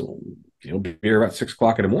relief?" And they said, "Well, be here about 6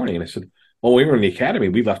 o'clock in the morning." And I said, "Well, when we were in the academy,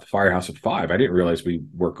 we left the firehouse at 5. I didn't realize we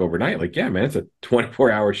work overnight." Like, "Yeah, man, it's a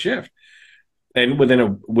 24-hour shift." and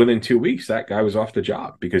within 2 weeks, that guy was off the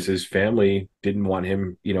job because his family didn't want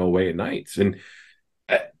him, away at nights. And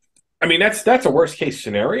uh, I mean, that's a worst case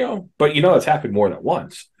scenario, but it's happened more than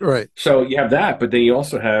once. Right. So you have that, but then you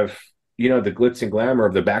also have, the glitz and glamour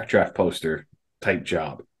of the backdraft poster type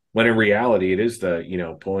job. When in reality, it is the,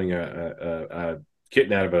 pulling a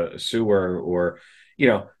kitten out of a sewer, or,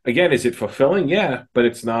 again, is it fulfilling? Yeah, but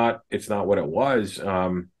it's not what it was.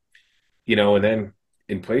 And then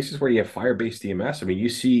in places where you have fire-based EMS, I mean, you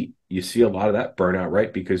see a lot of that burnout,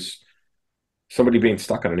 right? Because somebody being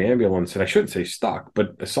stuck on an ambulance, and I shouldn't say stuck,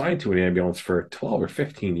 but assigned to an ambulance for 12 or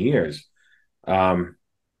 15 years. Um,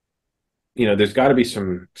 there's got to be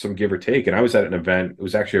some give or take. And I was at an event, it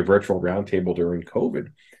was actually a virtual roundtable during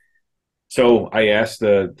COVID. So I asked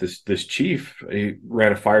this chief, he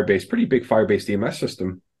ran a pretty big fire-based EMS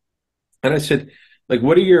system. And I said, like,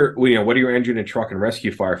 what do your engine and truck and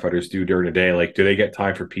rescue firefighters do during the day? Like, do they get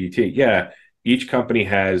time for PT? Yeah. Each company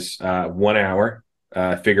has 1 hour,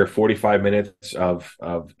 figure 45 minutes of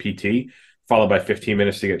PT, followed by 15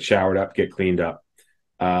 minutes to get showered up, get cleaned up.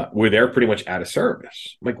 Where they're pretty much out of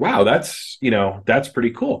service. I'm like, wow, that's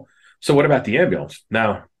pretty cool. So what about the ambulance?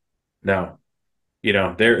 No, no.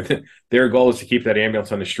 Their their goal is to keep that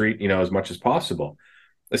ambulance on the street, as much as possible.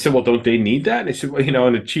 I said, well, don't they need that? And they said, well,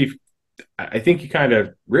 and the chief, I think he kind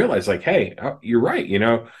of realized, like, hey, you're right,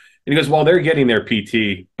 And he goes, well, they're getting their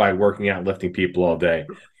PT by working out, lifting people all day.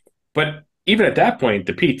 But even at that point,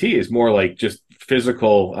 the PT is more like just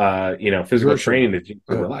physical Exertion. training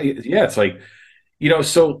yeah, it's like,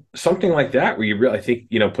 so something like that where you really, I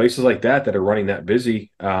think, places like that are running that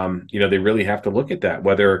busy, they really have to look at that,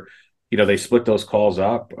 whether, they split those calls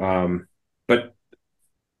up. But,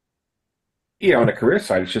 on the career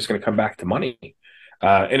side, it's just going to come back to money.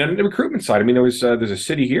 And on the recruitment side, I mean, there's a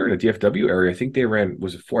city here in the DFW area. I think they ran,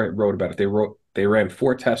 was it four, I wrote about it. They ran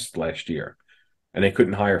 4 tests last year and they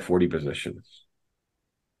couldn't hire 40 positions.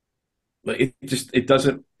 Like, it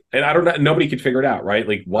doesn't, and I don't know, nobody could figure it out, right?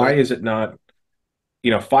 Like, why Right. is it not,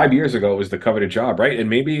 5 years ago it was the coveted job, right? And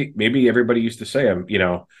maybe everybody used to say,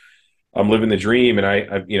 I'm living the dream, and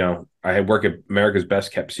I work at America's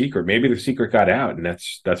best kept secret. Maybe the secret got out, and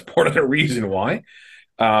that's part of the reason why.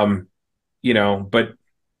 Um, but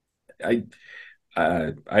I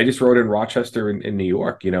I just wrote in Rochester in New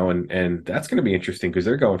York, and that's going to be interesting because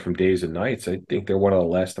they're going from days and nights. I think they're one of the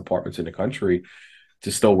last departments in the country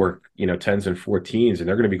to still work, tens and 14s, and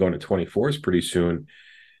they're going to be going to 24s pretty soon.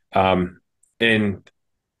 And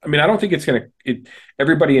I mean, I don't think it's going to.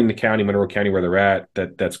 Everybody in the county, Monroe County, where they're at,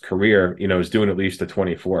 that's career, is doing at least a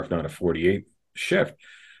 24, if not a 48 shift.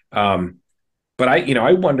 Um, but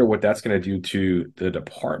I wonder what that's going to do to the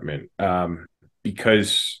department,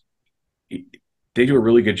 because they do a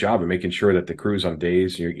really good job of making sure that the crews on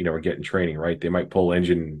days, are getting training, right? They might pull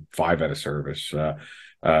engine 5 out of service, for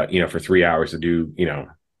 3 hours to do,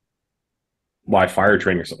 live fire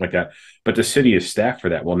training or something like that. But the city is staffed for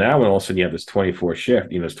that. Well, now when all of a sudden you have this 24 shift,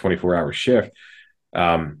 this 24-hour shift,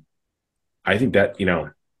 I think that,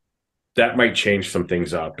 that might change some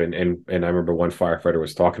things up. And I remember one firefighter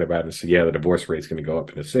was talking about it and said, yeah, the divorce rate is going to go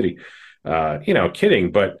up in the city.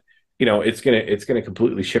 Kidding, but it's gonna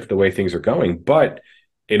completely shift the way things are going. But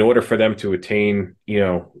in order for them to attain,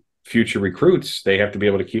 future recruits, they have to be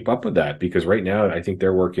able to keep up with that, because right now I think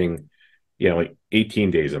they're working, like 18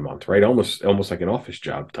 days a month, right? Almost like an office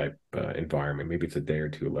job type environment. Maybe it's a day or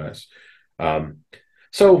two less.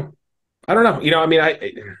 So I don't know. I mean,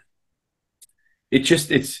 it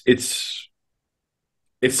just it's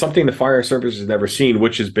something the fire service has never seen,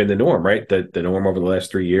 which has been the norm, right? The norm over the last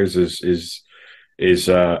 3 years is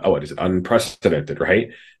what is it, unprecedented, right?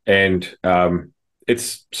 And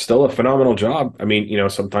it's still a phenomenal job. I mean,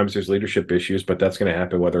 sometimes there's leadership issues, but that's going to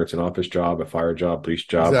happen whether it's an office job, a fire job, police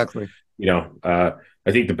job. Exactly.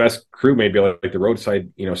 I think the best crew may be like the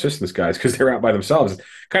roadside, assistance guys, because they're out by themselves,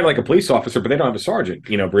 kind of like a police officer, but they don't have a sergeant,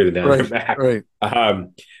 breathing down their Right. back. Right.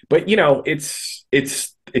 But it's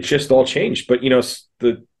just all changed. But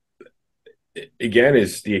the again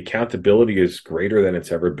is the accountability is greater than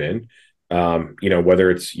it's ever been.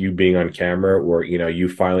 Whether it's you being on camera or you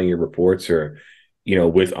filing your reports, or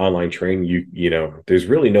with online training, there's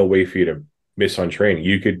really no way for you to miss on training.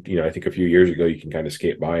 You could, I think a few years ago you can kind of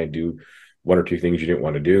skate by and do one or two things you didn't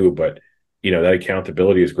want to do, but that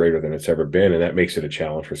accountability is greater than it's ever been, and that makes it a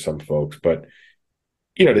challenge for some folks. But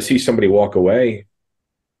to see somebody walk away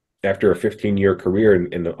after a 15-year career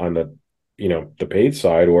on the the paid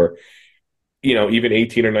side, or even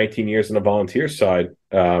 18 or 19 years on the volunteer side,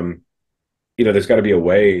 there's got to be a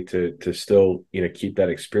way to still keep that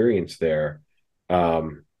experience there,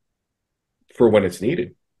 for when it's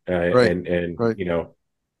needed, Right. and Right.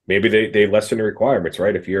 maybe they lessen the requirements,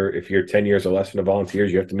 right? If you're 10 years or less into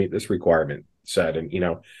volunteers, you have to meet this requirement set, and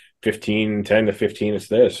 10 to 15 is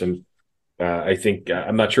this. And I think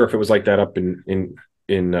I'm not sure if it was like that up in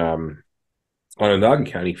Onondaga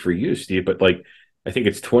County for you, Steve, but like I think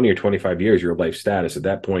it's 20 or 25 years your life status. At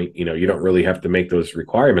that point, you don't really have to make those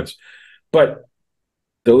requirements. But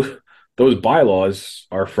those those bylaws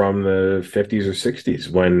are from the 50s or 60s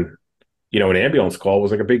when an ambulance call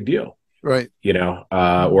was like a big deal, Right.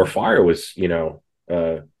 or fire was a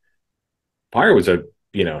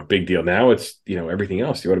big deal. Now it's everything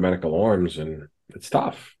else, the automatic alarms, and it's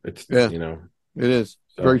tough. It's Yeah, it is.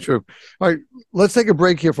 Very so. true. All right, let's take a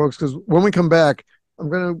break here, folks, because when we come back, I'm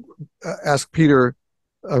going to ask Peter.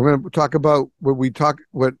 I'm going to talk about what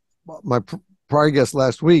my prior guest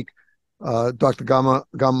last week, Dr.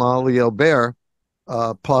 Gamaliel Bear,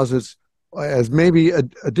 posits as maybe a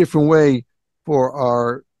different way for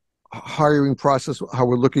our hiring process, how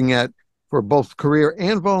we're looking at for both career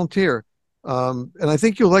and volunteer. And I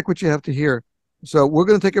think you'll like what you have to hear. So we're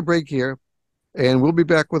going to take a break here, and we'll be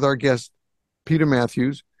back with our guest, Peter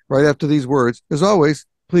Matthews, right after these words. As always,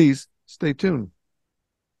 please stay tuned.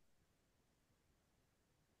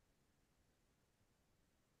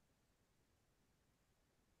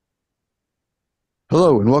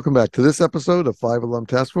 Hello, and welcome back to this episode of Five Alum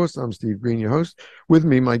Task Force. I'm Steve Green, your host. With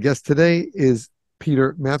me, my guest today is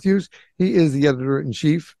Peter Matthews. He is the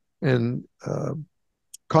editor-in-chief and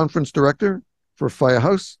conference director for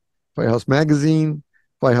Firehouse Magazine,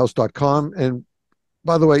 firehouse.com. And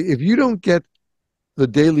by the way, if you don't get the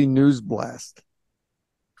daily news blast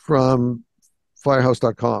from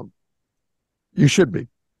firehouse.com, you should be.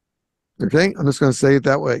 Okay? I'm just going to say it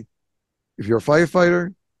that way. If you're a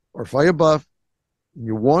firefighter or fire buff,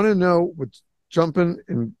 you want to know what's jumping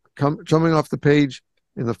off the page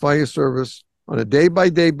in the fire service on a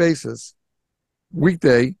day-by-day basis,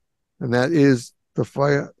 weekday, and that is the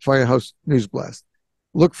Firehouse News Blast.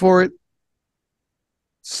 Look for it.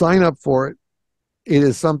 Sign up for it.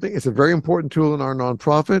 It's a very important tool in our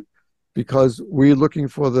nonprofit because we're looking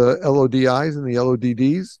for the LODIs and the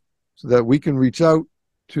LODDs so that we can reach out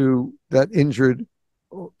to that injured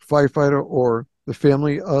firefighter or the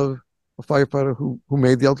family of a firefighter who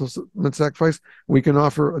made the ultimate sacrifice. We can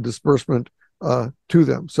offer a disbursement to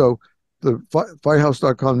them. So the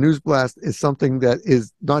firehouse.com news blast is something that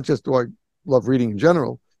is not just do I love reading in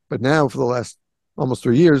general, but now for the last almost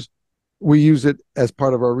 3 years, we use it as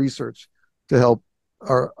part of our research to help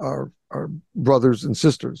our brothers and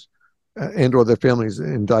sisters and or their families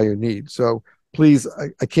in dire need. So please,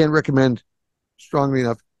 I can't recommend strongly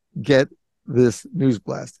enough, get this news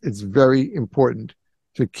blast. It's very important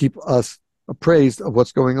to keep us appraised of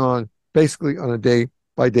what's going on basically on a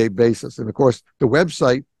day-by-day basis. And of course, the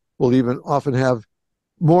website will even often have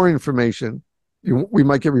more information. We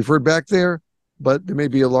might get referred back there, but there may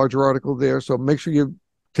be a larger article there. So make sure you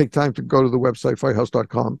take time to go to the website,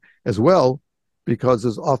 firehouse.com, as well, because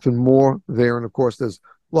there's often more there. And of course, there's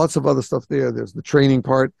lots of other stuff there. There's the training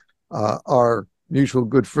part. Our mutual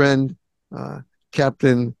good friend,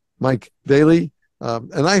 Captain Mike Daly.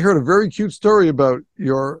 And I heard a very cute story about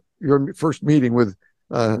your first meeting with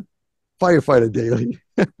firefighter Daly.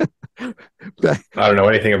 I don't know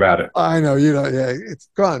anything about it. I know, yeah, it's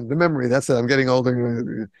gone. The memory, that's it. I'm getting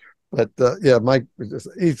older. But yeah, Mike,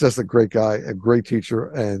 he's just a great guy, a great teacher.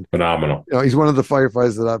 And Phenomenal. he's one of the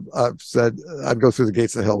firefighters that I've said I'd go through the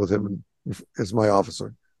gates of hell with him as my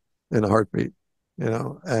officer in a heartbeat,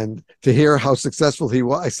 and to hear how successful he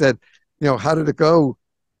was. I said, how did it go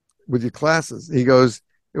with your classes? He goes,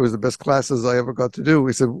 it was the best classes I ever got to do.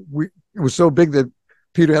 He said, it was so big that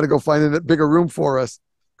Peter had to go find a bigger room for us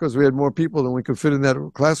because we had more people than we could fit in that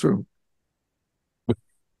classroom.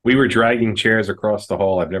 We were dragging chairs across the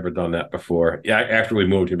hall. I've never done that before. Yeah, after we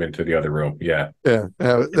moved him into the other room. Yeah. Yeah.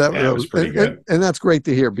 That was pretty good. And that's great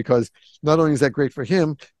to hear because not only is that great for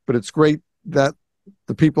him, but it's great that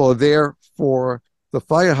the people are there for the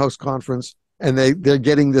Firehouse conference and they're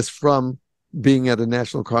getting this from being at a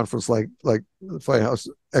national conference like the Firehouse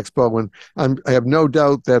Expo. And I have no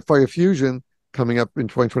doubt that Fire Fusion coming up in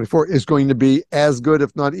 2024 is going to be as good,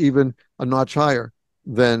 if not even a notch higher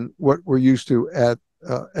than what we're used to at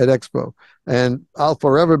Expo. And I'll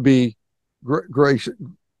forever be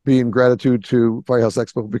in gratitude to Firehouse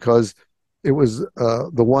Expo because it was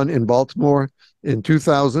the one in Baltimore in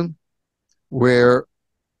 2000 where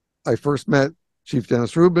I first met Chief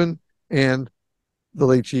Dennis Rubin and the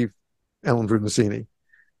late Chief Alan Brunacini.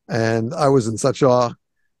 And I was in such awe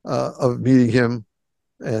of meeting him.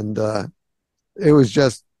 And it was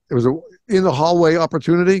in the hallway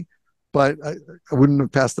opportunity, but I wouldn't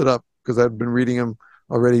have passed it up because I'd been reading him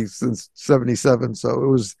already since '77. So it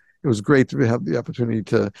was great to have the opportunity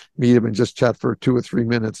to meet him and just chat for 2 or 3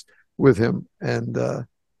 minutes with him. And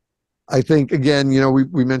I think, again,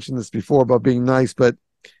 we mentioned this before about being nice, but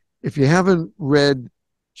if you haven't read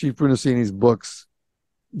Chief Brunacini's books,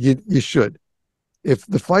 you should. If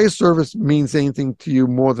the fire service means anything to you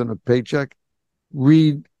more than a paycheck,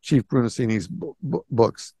 read Chief Brunacini's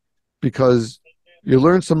books, because you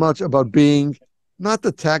learn so much about being, not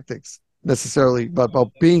the tactics necessarily, but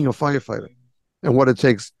about being a firefighter and what it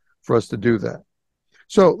takes for us to do that.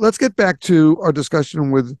 So let's get back to our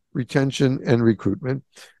discussion with retention and recruitment.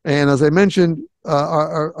 And as I mentioned,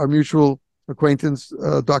 our mutual acquaintance,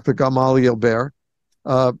 Dr. Gamali Albert,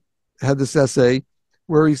 had this essay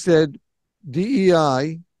where he said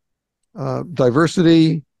DEI,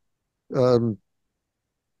 diversity, all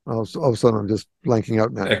of a sudden I'm just blanking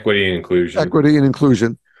out now. Equity and inclusion. Equity and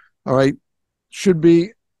inclusion, all right, should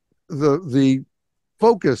be the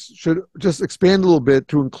focus, should just expand a little bit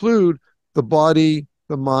to include the body,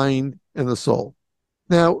 the mind, and the soul.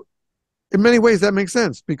 Now, in many ways, that makes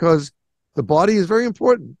sense, because the body is very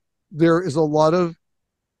important. There is a lot of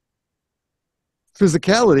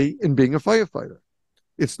physicality in being a firefighter.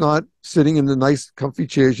 It's not sitting in the nice, comfy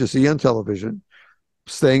chairs you see on television,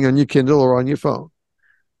 staying on your Kindle or on your phone.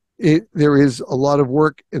 There is a lot of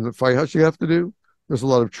work in the firehouse you have to do. There's a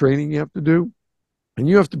lot of training you have to do. And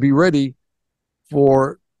you have to be ready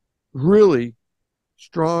for really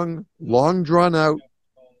strong, long drawn out,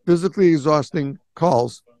 physically exhausting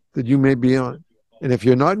calls that you may be on. And if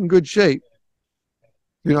you're not in good shape,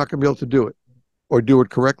 you're not going to be able to do it, or do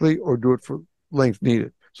it correctly, or do it for length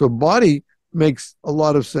needed. So body makes a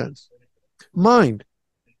lot of sense. Mind,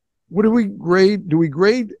 what do we grade? Do we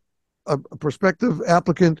grade a prospective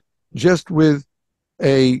applicant just with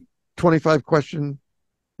a 25-question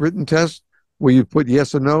written test where you put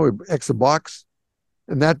yes or no, or X a box,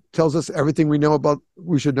 and that tells us everything we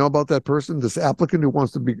should know about that person, this applicant who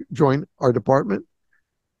wants to join our department?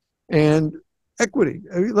 And equity.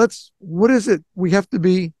 I mean, what is it? We have to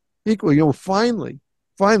be equal. Finally,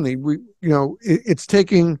 it's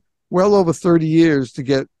taking well over 30 years to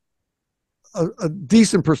get a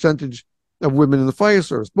decent percentage of women in the fire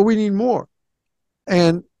service, but we need more.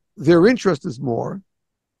 And their interest is more.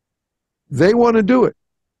 They want to do it.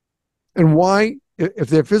 And why? If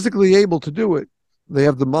they're physically able to do it, they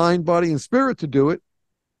have the mind, body, and spirit to do it,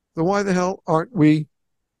 then why the hell aren't we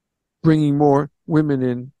bringing more women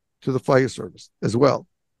in to the fire service as well?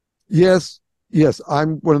 Yes,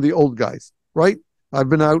 I'm one of the old guys, right? I've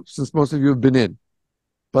been out since most of you have been in.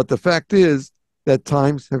 But the fact is that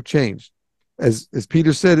times have changed. As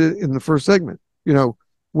Peter said in the first segment,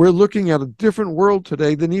 we're looking at a different world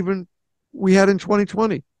today than even we had in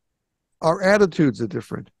 2020. Our attitudes are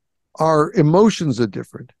different. Our emotions are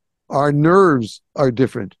different. Our nerves are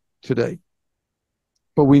different today.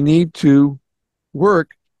 But we need to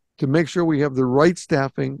work to make sure we have the right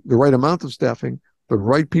staffing, the right amount of staffing, the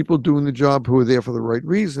right people doing the job who are there for the right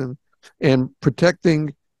reason, and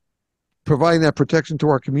providing that protection to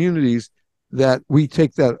our communities that we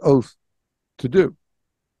take that oath to do.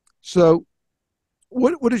 So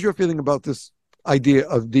what is your feeling about this idea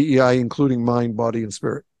of DEI including mind, body, and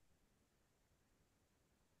spirit?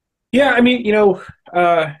 Yeah, I mean,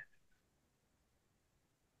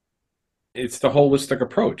 it's the holistic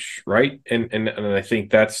approach, right? And I think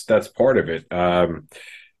that's part of it. I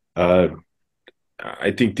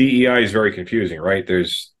think DEI is very confusing, right?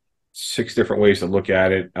 There's 6 different ways to look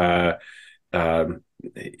at it.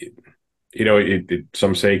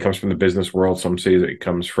 Some say it comes from the business world. Some say that it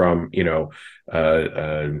comes from,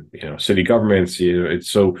 city governments.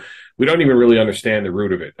 So we don't even really understand the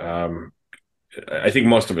root of it. I think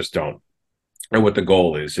most of us don't, and what the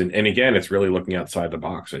goal is. And again, it's really looking outside the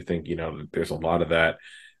box. I think, there's a lot of that.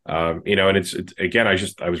 And it's again,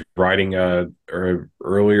 I was riding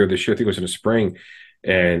earlier this year, I think it was in the spring,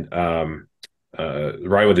 and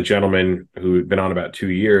riding with a gentleman who had been on about 2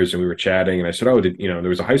 years, and we were chatting, and I said, there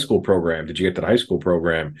was a high school program. Did you get to the high school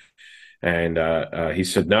program? And he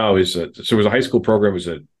said, no. So it was a high school program.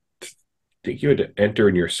 I think you had to enter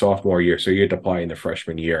in your sophomore year, so you had to apply in the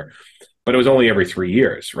freshman year. But it was only every 3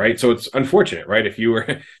 years, right? So it's unfortunate, right? If you were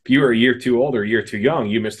a year too old or a year too young,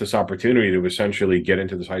 you missed this opportunity to essentially get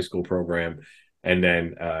into this high school program, and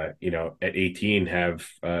then at 18 have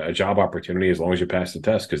a job opportunity as long as you pass the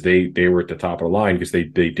test, because they were at the top of the line, because they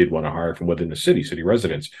did want to hire from within the city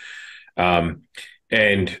residents. And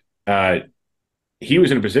he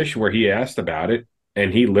was in a position where he asked about it,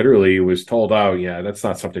 and he literally was told, "Oh, yeah, that's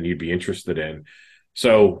not something you'd be interested in."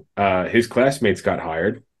 So his classmates got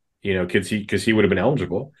hired, because he would have been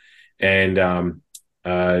eligible, and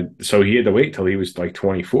So he had to wait till he was like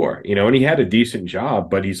 24, and he had a decent job,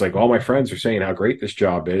 but he's like, all my friends are saying how great this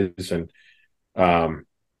job is. And, um,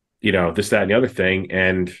 this, that, and the other thing.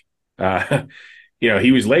 And, uh,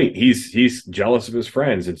 he was late. He's jealous of his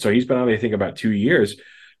friends. And so he's been on, I think, about 2 years.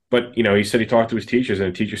 But, he said he talked to his teachers,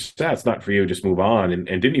 and the teacher said, it's not for you, just move on, and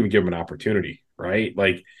didn't even give him an opportunity. Right.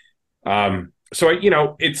 Like, so,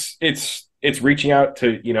 it's reaching out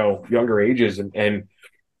to, younger ages. And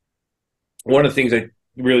one of the things I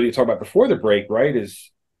really talk about before the break, right,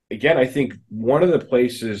 is, again, I think one of the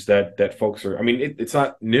places that folks are, I mean, it's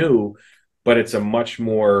not new, but it's a much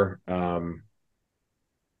more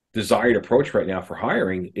desired approach right now for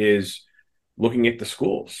hiring is looking at the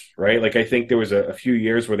schools, right? Like, I think there was a few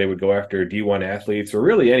years where they would go after D1 athletes, or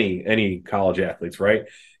really any college athletes, right?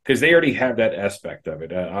 Because they already have that aspect of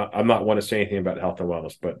it. I'm not one to say anything about health and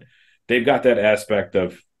wellness, but they've got that aspect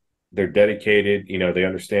of, they're dedicated, they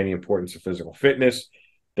understand the importance of physical fitness.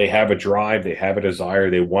 They have a drive, they have a desire,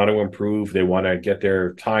 they want to improve, they want to get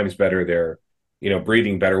their times better, their,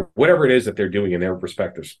 breathing better, whatever it is that they're doing in their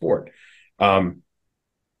respective sport.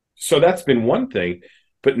 So that's been one thing.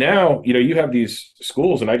 But now, you have these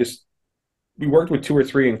schools, and we worked with two or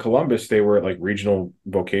three in Columbus. They were like regional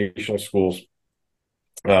vocational schools.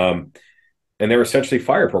 And they're essentially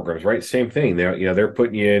fire programs, right? Same thing. They're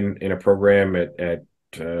putting you in a program at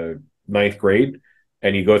ninth grade,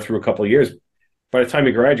 and you go through a couple of years. By the time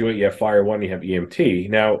you graduate, you have fire one, you have EMT.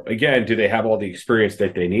 Now, again, do they have all the experience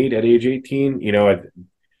that they need at age 18? Do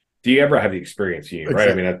you ever have the experience you need, right?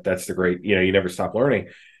 Exactly. I mean, that's the great, you never stop learning.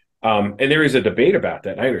 And there is a debate about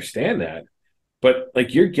that. And I understand that. But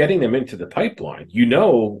like, you're getting them into the pipeline,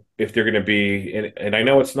 if they're going to be, and I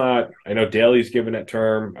know it's not, I know Daly's given that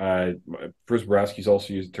term. Prisborowski's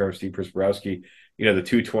also used the term, Steve Prisborowski, the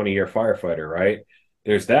 220-year firefighter, right?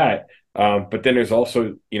 There's that. But then there's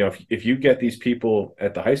also, if you get these people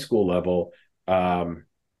at the high school level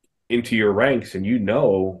into your ranks, and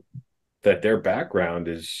that their background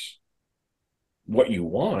is what you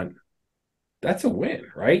want, that's a win,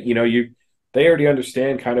 right? They already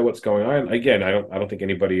understand kind of what's going on. Again, I don't think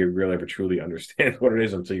anybody really ever truly understands what it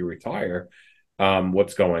is until you retire,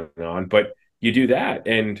 what's going on. But you do that,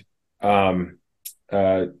 and so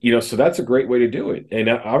that's a great way to do it. And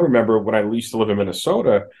I remember when I used to live in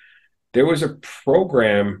Minnesota, there was a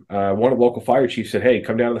program. One of the local fire chiefs said, "Hey,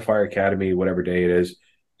 come down to the fire academy, whatever day it is.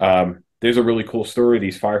 There's a really cool story.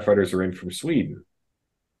 These firefighters are in from Sweden.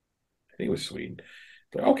 I think it was Sweden."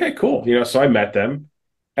 Okay, cool. So I met them.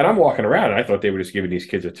 And I'm walking around, and I thought they were just giving these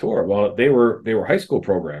kids a tour. Well, they were high school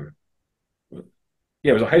program. Yeah,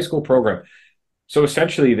 it was a high school program. So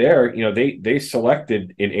essentially, they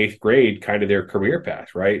selected in eighth grade kind of their career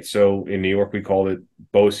path, right? So in New York, we called it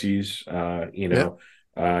BOCES. Yeah.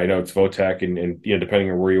 I know it's VOTEC, and depending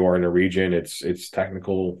on where you are in the region, it's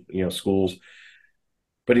technical schools.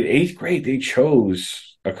 But in eighth grade, they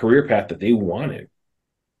chose a career path that they wanted,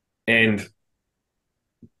 and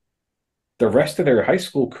the rest of their high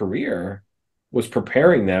school career was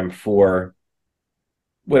preparing them for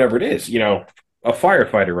whatever it is, a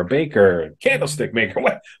firefighter, a baker, a candlestick maker,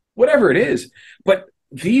 whatever it is. But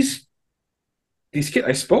these kids,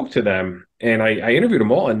 I spoke to them, and I interviewed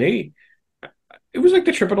them all, and it was like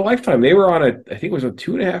the trip of a lifetime. They were on I think it was a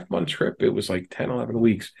 2.5 month trip. It was like 10, 11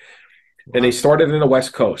 weeks. Wow. And they started in the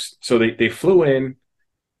West Coast. So they flew in.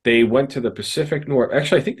 They went to the Pacific North.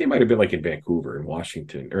 Actually, I think they might have been like in Vancouver, in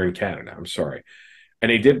Washington, or in Canada. I'm sorry. And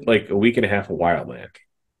they did like a week and a half of wildland,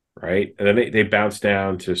 right? And then they bounced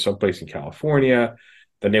down to someplace in California.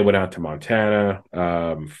 Then they went out to Montana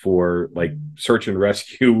for like search and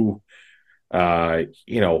rescue, forestry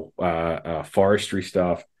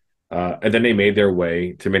stuff. And then they made their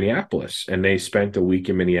way to Minneapolis, and they spent a week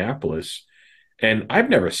in Minneapolis. And I've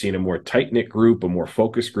never seen a more tight-knit group, a more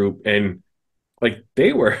focused group. And like,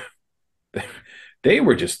 they were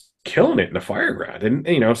just killing it in the fireground.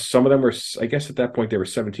 And some of them were, I guess at that point they were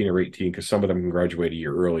 17 or 18, because some of them can graduate a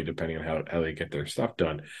year early depending on how they get their stuff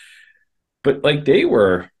done. But like, they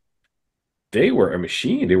were a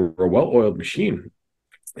machine. They were a well-oiled machine.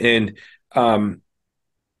 And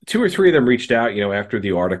two or three of them reached out, after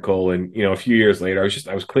the article, and a few years later,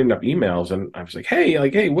 I was cleaning up emails, and I was like,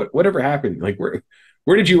 hey, whatever happened? Like,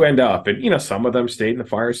 where did you end up? And some of them stayed in the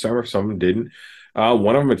fire, some of them didn't.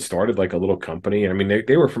 One of them had started like a little company, and I mean,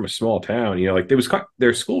 they were from a small town. Like,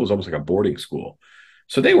 their school was almost like a boarding school,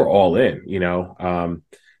 so they were all in.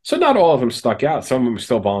 So not all of them stuck out. Some of them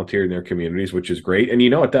still volunteered in their communities, which is great. And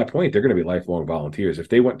at that point, they're going to be lifelong volunteers if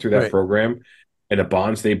they went through that Right. program. And the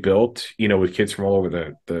bonds they built, with kids from all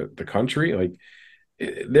over the country, like,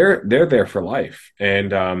 they're there for life. And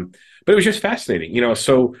but it was just fascinating,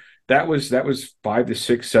 So that was 5 to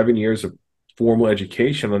 6, 7 years of formal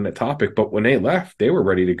education on that topic. But when they left, they were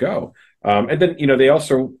ready to go. And then, they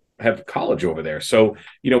also have college over there. So,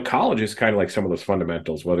 college is kind of like some of those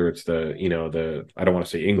fundamentals, whether it's I don't want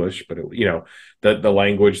to say English, but the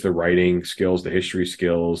language, the writing skills, the history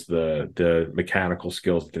skills, the mechanical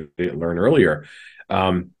skills that they learn earlier.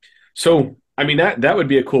 So I mean, that would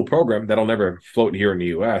be a cool program that'll never float here in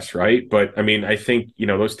the US, right? But I mean, I think,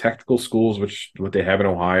 those technical schools, which what they have in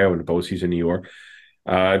Ohio and BOCES in New York,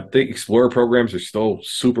 the Explorer programs are still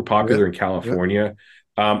super Yeah, popular in yeah, California.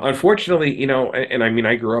 Unfortunately, and I mean,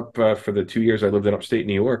 I grew up for the 2 years I lived in upstate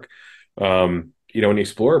New York. In the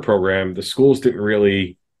Explorer program, the schools didn't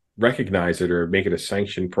really recognize it or make it a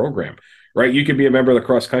sanctioned program, right? You could be a member of the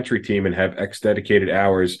cross country team and have X dedicated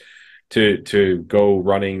hours to go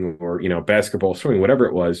running or basketball, swimming, whatever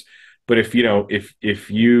it was. But if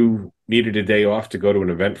you needed a day off to go to an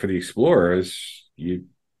event for the Explorers, you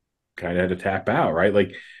kind of had to tap out, right?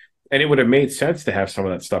 Like, and it would have made sense to have some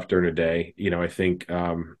of that stuff during the day. I think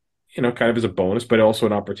kind of as a bonus, but also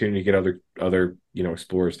an opportunity to get other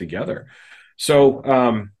explorers together. So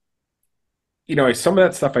some of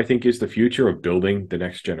that stuff I think is the future of building the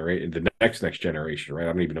next generation, right?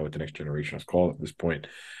 I don't even know what the next generation is called at this point.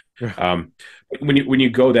 yeah. Um, when you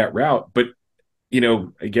go that route, but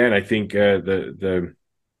again, I think the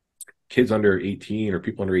kids under 18 or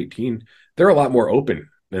people under 18, they're a lot more open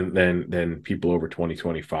than people over 20,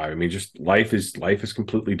 25. I mean, just life is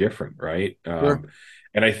completely different, right? Sure.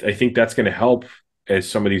 And I think that's going to help as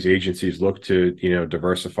some of these agencies look to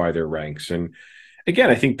diversify their ranks. And again,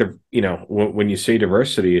 I think when you say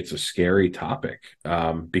diversity, it's a scary topic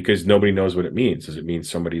because nobody knows what it means. Does it mean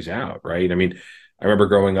somebody's out, right? I mean, I remember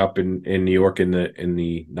growing up in New York in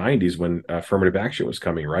the 90s when affirmative action was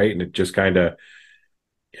coming, right? And it just kind of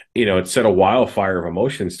it set a wildfire of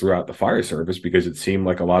emotions throughout the fire service because it seemed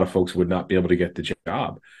like a lot of folks would not be able to get the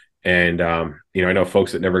job. And I know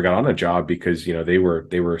folks that never got on a job because they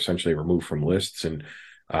were essentially removed from lists. And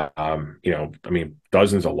I mean,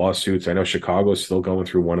 dozens of lawsuits. I know Chicago's still going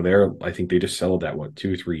through one of their. I think they just settled that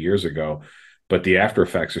 2 or 3 years ago, but the after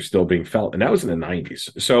effects are still being felt, and that was in the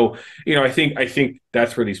 90s. So I think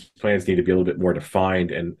that's where these plans need to be a little bit more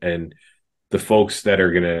defined, and the folks that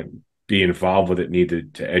are going to be involved with it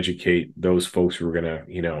need to educate those folks who are going to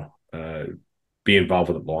be involved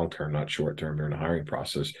with it long term, not short term during the hiring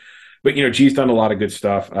process. But G's done a lot of good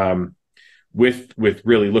stuff with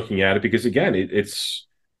really looking at it because again, it's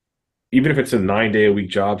even if it's a 9-day a week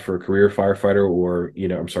job for a career firefighter, or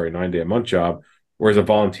I'm sorry, 9-day a month job, or as a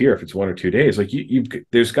volunteer if it's 1 or 2 days, like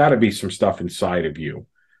there's got to be some stuff inside of you,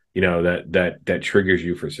 that triggers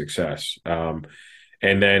you for success.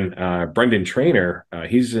 And then Brendan Trainer,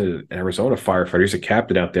 he's an Arizona firefighter. He's a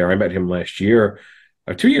captain out there. I met him last year,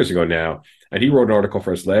 2 years ago now, and he wrote an article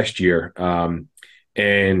for us last year.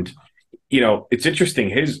 And it's interesting.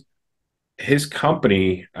 His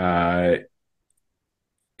company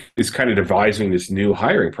is kind of devising this new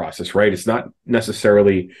hiring process, right? It's not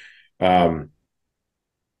necessarily, you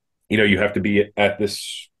have to be at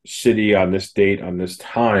this city on this date on this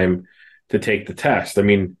time to take the test. I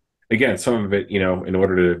mean, again, some of it, in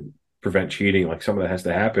order to prevent cheating, like some of that has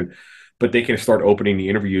to happen, but they can start opening the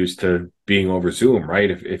interviews to being over Zoom, right?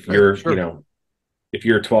 If you're, Sure. if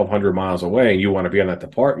you're 1,200 miles away and you want to be on that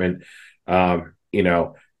department, um, you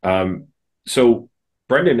know, so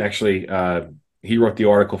Brendan actually, he wrote the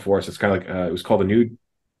article for us. It's kind of like, it was called a new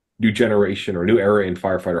generation or new era in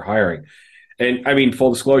firefighter hiring. And I mean,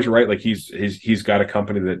 full disclosure, right? Like he's got a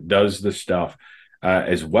company that does this stuff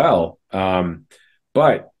as well.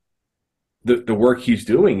 But the work he's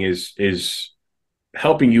doing is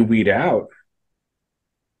helping you weed out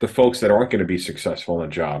the folks that aren't going to be successful in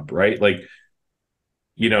a job, right? Like,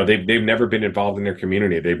 they've never been involved in their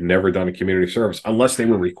community. They've never done a community service unless they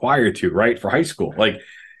were required to, right? For high school. Like,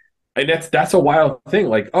 and that's a wild thing.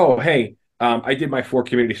 Like, oh, hey, I did my 4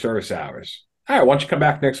 community service hours. All right, why don't you come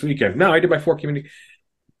back next weekend? No, I did my 4 community.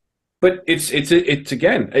 But it's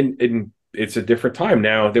again, and it's a different time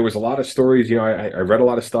now. There was a lot of stories. I read a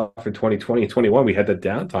lot of stuff in 2020 and 21. We had the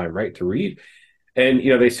downtime, right, to read. And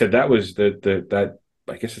they said that was that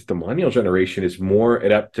I guess it's the millennial generation is more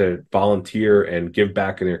adept to volunteer and give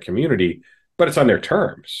back in their community, but it's on their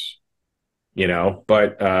terms.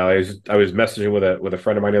 But I was messaging with a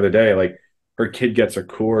friend of mine the other day. Like, her kid gets a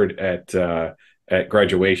cord at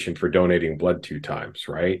graduation for donating blood 2 times,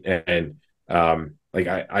 right? And like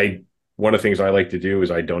I one of the things I like to do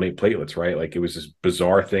is I donate platelets, right? Like, it was this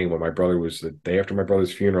bizarre thing when my brother was the day after my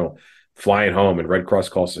brother's funeral, flying home, and Red Cross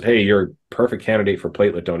call said, "Hey, you're a perfect candidate for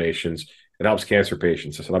platelet donations. It helps cancer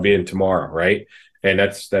patients." I said, "I'll be in tomorrow," right? And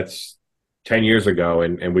that's 10 years ago,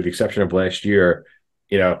 and with the exception of last year,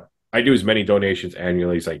 you know, I do as many donations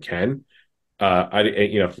annually as I can.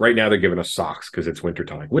 Right now they're giving us socks because it's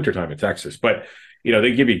wintertime in Texas. But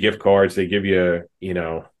they give you gift cards, they give you,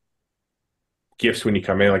 gifts when you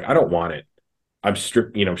come in. Like, I don't want it. I'm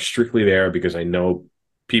strictly there because I know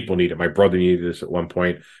people need it. My brother needed this at one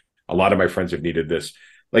point. A lot of my friends have needed this.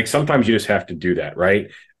 Like, sometimes you just have to do that, right?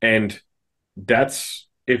 And that's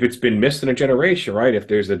if it's been missed in a generation, right? If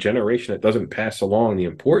there's a generation that doesn't pass along the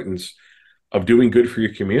importance of doing good for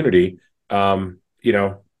your community, you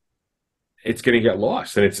know, it's going to get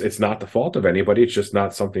lost, and it's not the fault of anybody. It's just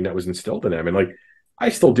not something that was instilled in them. And like, I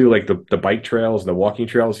still do like the bike trails and the walking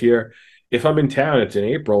trails here. If I'm in town, it's in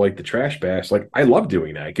April, like the trash bash. Like, I love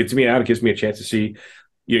doing that. It gets me out. It gives me a chance to see.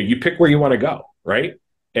 You pick where you want to go, right?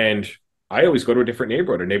 And I always go to a different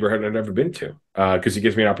neighborhood I've never been to, because it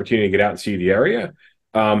gives me an opportunity to get out and see the area.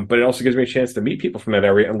 But it also gives me a chance to meet people from that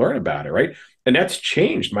area and learn about it, right? And that's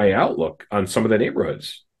changed my outlook on some of the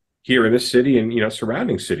neighborhoods here in this city and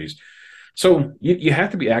surrounding cities. So you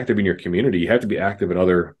have to be active in your community. You have to be active in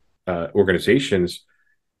other organizations,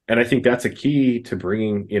 and I think that's a key to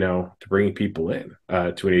bringing people in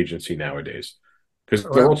to an agency nowadays, because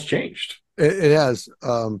the Well, world's changed. it has.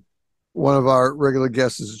 One of our regular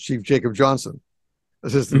guests is Chief Jacob Johnson,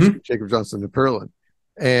 Assistant Mm-hmm. Chief Jacob Johnson in Pearland.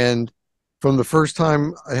 And from the first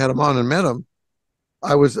time I had him on and met him,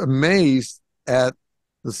 I was amazed at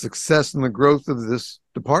the success and the growth of this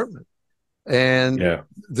department. And Yeah,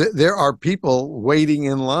 there are people waiting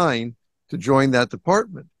in line to join that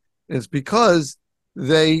department. And it's because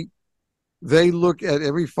they look at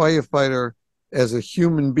every firefighter as a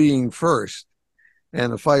human being first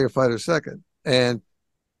and a firefighter second. And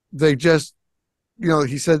they just,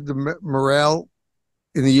 he said the morale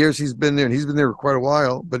in the years he's been there, and he's been there for quite a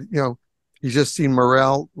while, but he's just seen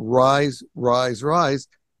morale rise, rise, rise,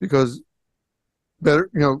 because better,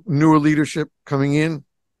 newer leadership coming in,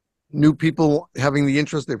 new people having the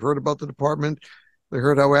interest. They've heard about the department. They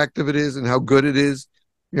heard how active it is and how good it is.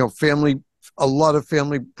 A lot of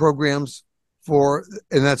family programs and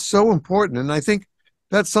that's so important. And I think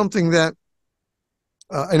that's something that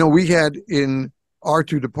I know we had in our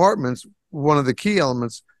two departments. One of the key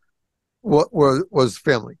elements was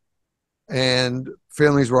family, and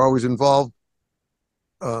families were always involved.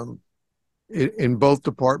 In both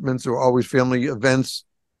departments, there were always family events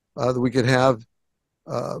that we could have,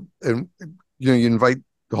 and you invite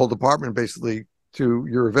the whole department basically to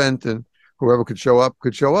your event, and whoever could show up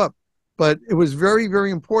could show up. But it was very,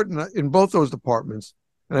 very important in both those departments.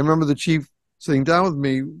 And I remember the chief sitting down with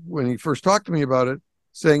me when he first talked to me about it,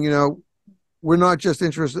 saying, we're not just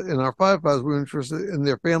interested in our firefighters, we're interested in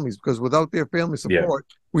their families, because without their family support,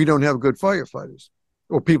 we don't have good firefighters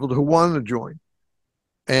or people who want to join.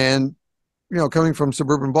 And, coming from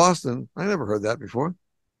suburban Boston, I never heard that before.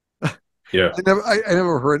 yeah, I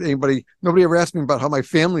never heard nobody ever asked me about how my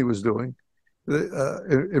family was doing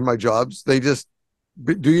in my jobs. They just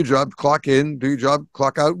do your job, clock in, do your job,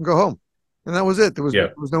 clock out, and go home. And that was it. There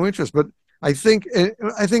was no interest. But I think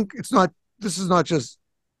this is not just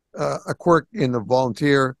a quirk in the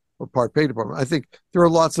volunteer or part pay department. I think there are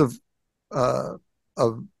lots of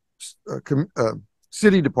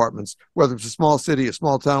city departments, whether it's a small city, a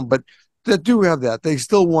small town, but that do have that. They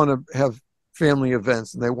still want to have family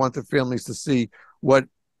events, and they want the families to see what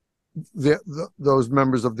those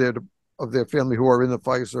members of their family who are in the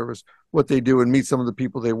fire service, what they do, and meet some of the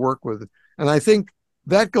people they work with. And I think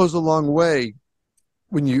that goes a long way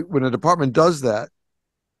when a department does that,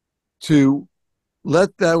 to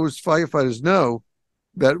let those firefighters know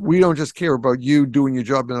that we don't just care about you doing your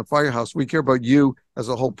job in a firehouse. We care about you as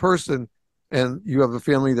a whole person, and you have a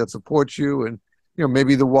family that supports you. And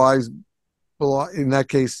maybe the wives belong, in that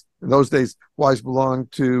case, in those days, wives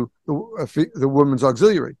belonged to the women's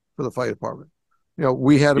auxiliary for the fire department.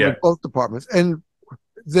 We had them in both departments, and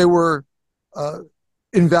they were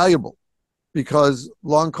invaluable, because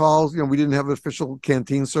long calls, we didn't have an official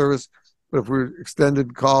canteen service, but if we were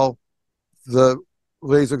extended call, the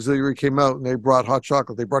ladies auxiliary came out and they brought hot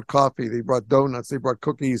chocolate, they brought coffee, they brought donuts, they brought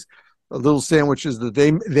cookies, little sandwiches that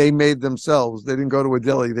they made themselves. They didn't go to a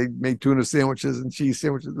deli. They made tuna sandwiches and cheese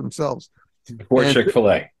sandwiches themselves. before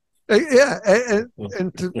Chick-fil-A. Yeah,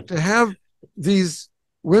 and to have these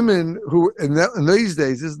women who in these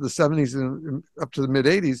days, this is the 70s and up to the mid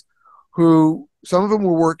 80s, who some of them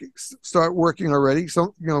were start working already.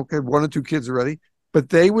 Some had one or two kids already, but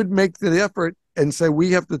they would make the effort and say,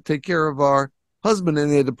 we have to take care of our husband in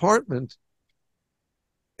their department.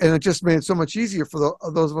 And it just made it so much easier for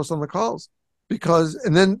those of us on the calls,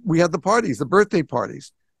 and then we had the parties, the birthday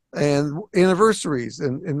parties and anniversaries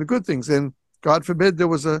and the good things. And God forbid there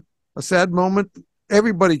was a a sad moment.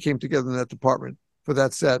 Everybody came together in that department for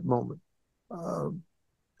that sad moment. And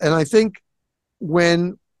I think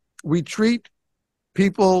when we treat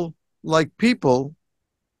people like people,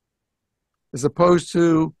 as opposed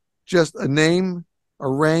to just a name, a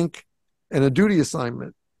rank, and a duty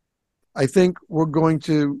assignment, I think we're going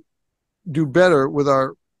to do better with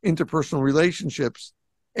our interpersonal relationships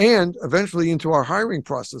and eventually into our hiring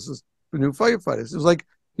processes for new firefighters. It was like,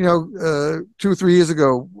 2 or 3 years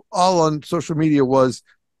ago, all on social media was,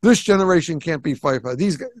 this generation can't be firefighters.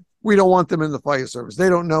 These guys, we don't want them in the fire service. They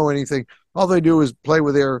don't know anything. All they do is play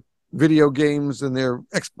with their video games and their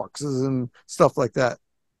Xboxes and stuff like that.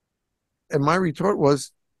 And my retort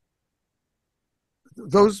was,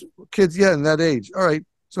 those kids, in that age. All right.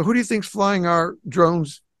 So who do you think's flying our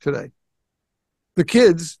drones today? The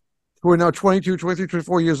kids who are now 22, 23,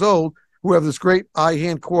 24 years old, who have this great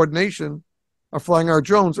eye-hand coordination, are flying our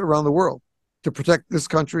drones around the world to protect this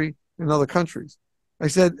country and other countries. I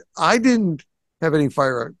said, I didn't have any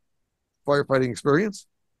firefighting experience.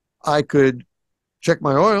 I could check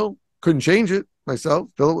my oil, couldn't change it myself,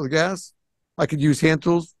 fill it with gas. I could use hand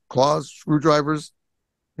tools, claws, screwdrivers,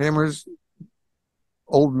 hammers,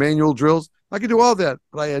 old manual drills. I could do all that,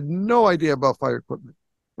 but I had no idea about fire equipment.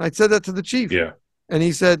 And I said that to the chief. Yeah. And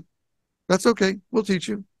he said, that's okay. We'll teach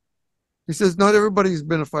you. He says, not everybody's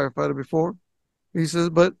been a firefighter before. He says,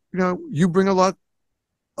 but you bring a lot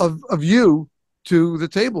of you to the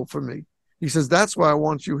table for me. He says, that's why I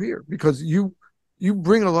want you here, because you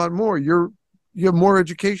bring a lot more. You have more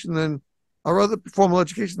education than our other formal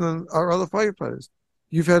education than our other firefighters.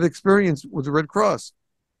 You've had experience with the Red Cross.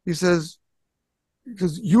 He says,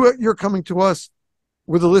 because you're coming to us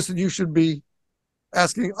with a list that you should be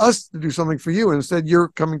asking us to do something for you. And instead, you're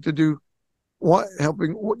coming to do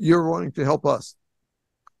you're wanting to help us.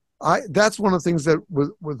 That's one of the things that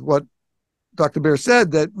with what Dr. Bear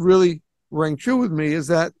said that really rang true with me, is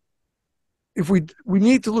that if we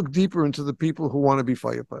need to look deeper into the people who want to be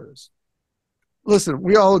firefighters. Listen,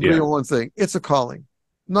 we all agree on one thing. It's a calling.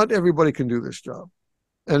 Not everybody can do this job.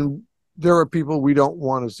 And there are people we don't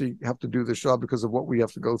want to see have to do this job because of what we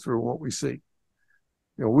have to go through and what we see.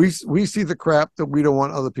 We see the crap that we don't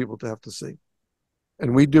want other people to have to see.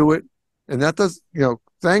 And we do it. And that does,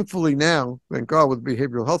 thankfully now, thank God, with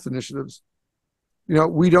behavioral health initiatives,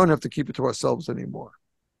 we don't have to keep it to ourselves anymore.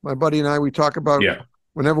 My buddy and I, we talk about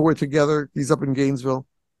whenever we're together, he's up in Gainesville,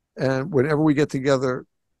 and whenever we get together,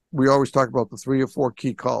 we always talk about the 3 or 4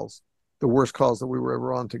 key calls, the worst calls that we were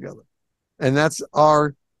ever on together. And that's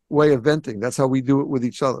our way of venting. That's how we do it with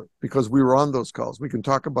each other, because we were on those calls. We can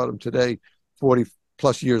talk about them today, 40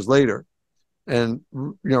 plus years later, and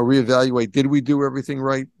reevaluate, did we do everything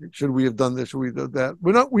right? Should we have done this? Should we have done that?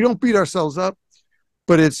 We don't beat ourselves up,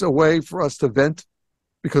 but it's a way for us to vent,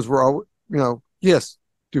 because we're all, yes,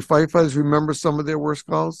 do firefighters remember some of their worst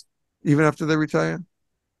calls even after they retire?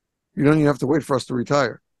 You don't even have to wait for us to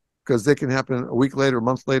retire, because they can happen a week later, a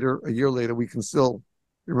month later, a year later. We can still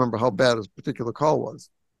remember how bad a particular call was.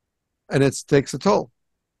 And it takes a toll.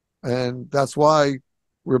 And that's why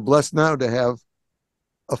we're blessed now to have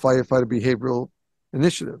a firefighter behavioral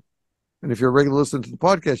initiative. And if you're a regular listener to the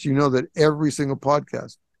podcast, you know that every single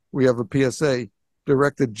podcast, we have a PSA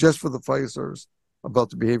directed just for the fire service about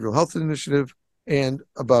the behavioral health initiative and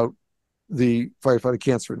about the firefighter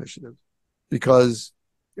cancer initiative. Because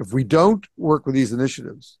if we don't work with these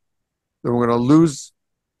initiatives, then we're going to lose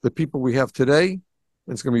the people we have today, and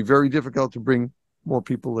it's going to be very difficult to bring more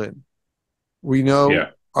people in. We know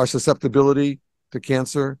our susceptibility to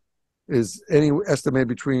cancer is estimated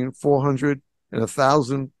between 400 and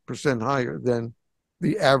 1,000% higher than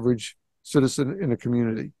the average citizen in a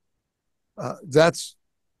community. That's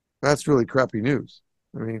really crappy news.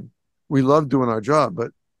 I mean, we love doing our job,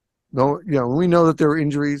 but we know that there are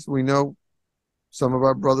injuries. We know some of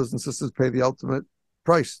our brothers and sisters pay the ultimate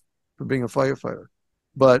price for being a firefighter.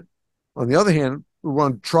 But on the other hand, we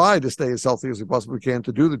want to try to stay as healthy as we possibly can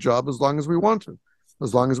to do the job as long as we want to,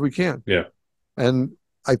 as long as we can. Yeah. And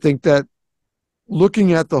I think that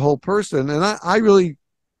looking at the whole person, and I really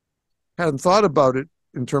hadn't thought about it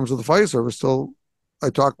in terms of the fire service till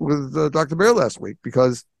I talked with Dr. Bear last week,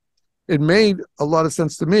 because it made a lot of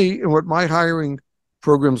sense to me and what my hiring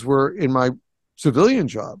programs were in my civilian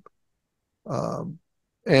job.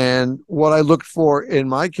 And what I looked for in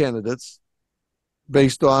my candidates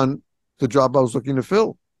based on the job I was looking to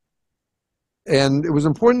fill. And it was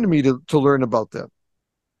important to me to learn about them.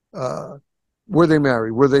 Were they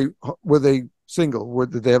married? Were they single?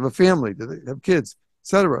 Did they have a family? Did they have kids,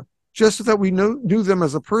 etc.? Just so that we knew them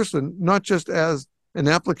as a person, not just as an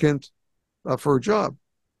applicant for a job.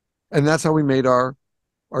 And that's how we made our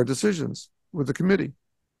decisions with the committee.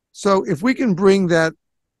 So if we can bring that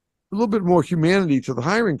a little bit more humanity to the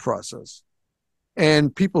hiring process,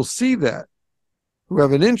 and people see that who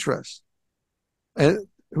have an interest, and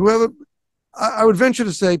who have a, I would venture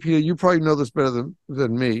to say, Peter, you probably know this better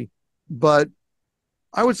than me, but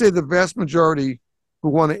I would say the vast majority who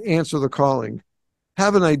want to answer the calling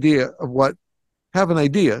have an idea of what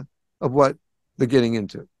they're getting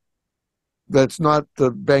into. That's not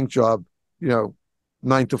the bank job,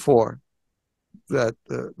 9 to 4. That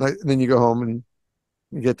then you go home and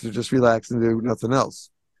you get to just relax and do nothing else.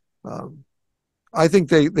 I think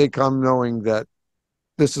they come knowing that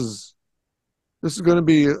this is going to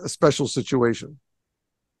be a special situation.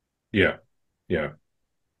 Yeah. Yeah.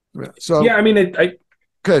 Yeah. So yeah, I mean,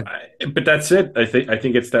 good. but that's it. I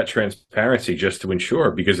think it's that transparency just to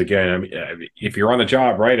ensure, because again, I mean, if you're on the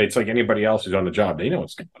job, right, it's like anybody else who's on the job, they know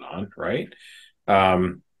what's going on, right?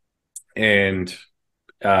 And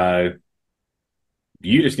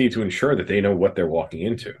you just need to ensure that they know what they're walking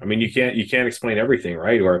into. I mean, you can't explain everything,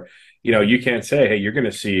 right? Or you can't say, hey, you're going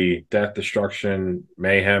to see death, destruction,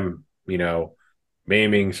 mayhem,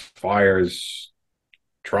 maimings, fires,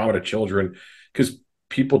 trauma to children, because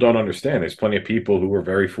people don't understand. There's plenty of people who were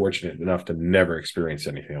very fortunate enough to never experience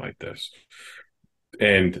anything like this.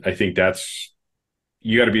 And I think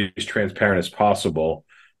you got to be as transparent as possible.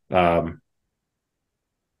 But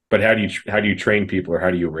how do you train people, or how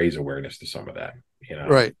do you raise awareness to some of that?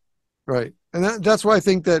 Right. And that's why I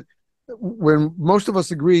think that when most of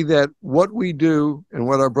us agree that what we do and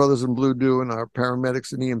what our brothers in blue do and our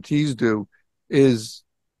paramedics and EMTs do is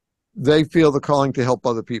they feel the calling to help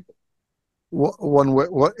other people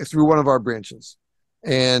through one of our branches.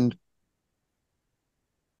 And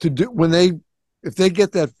if they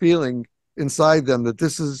get that feeling inside them that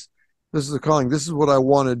this is a calling, this is what I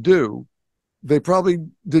want to do, they probably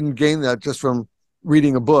didn't gain that just from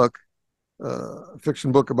reading a book, a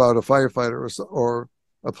fiction book about a firefighter or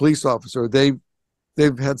a police officer. They've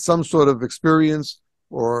had some sort of experience,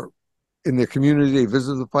 or in their community, they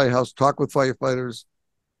visited the firehouse, talked with firefighters.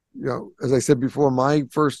 As I said before, my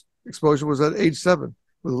first exposure was at age 7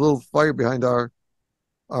 with a little fire behind our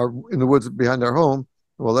in the woods behind our home.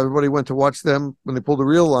 Well, everybody went to watch them when they pulled the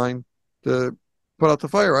reel line to put out the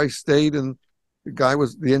fire. I stayed, and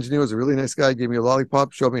the engineer was a really nice guy, gave me a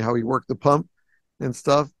lollipop, showed me how he worked the pump and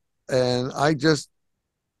stuff. And I just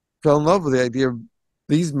fell in love with the idea of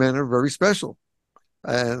these men are very special.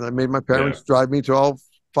 And I made my parents drive me to all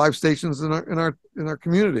 5 stations in our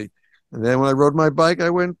community. And then when I rode my bike, I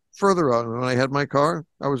went further out. And when I had my car,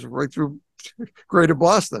 I was right through Greater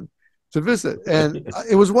Boston to visit. And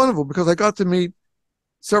it was wonderful because I got to meet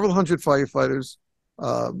several hundred firefighters,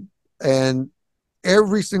 and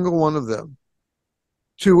every single one of them,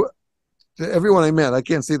 to everyone I met, I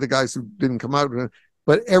can't say the guys who didn't come out,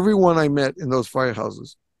 but everyone I met in those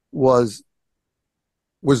firehouses was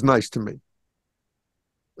nice to me.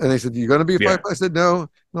 And they said, "You going to be a firefighter?" I said, no,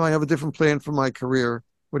 I have a different plan for my career.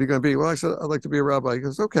 What are you going to be? Well, I said, I'd like to be a rabbi. He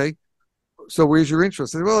goes, okay. So where's your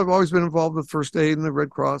interest? I said, well, I've always been involved with first aid and the Red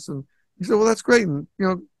Cross. And he said, well, that's great. And,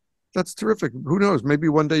 that's terrific. Who knows? Maybe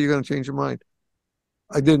one day you're going to change your mind.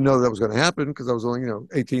 I didn't know that was going to happen because I was only,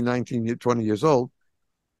 18, 19, 20 years old.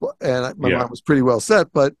 And my mind was pretty well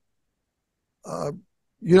set. But,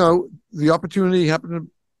 the opportunity happened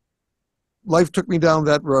life took me down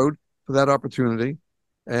that road for that opportunity.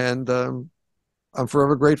 And I'm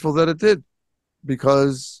forever grateful that it did,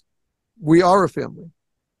 because we are a family.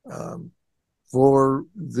 For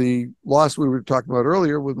the loss we were talking about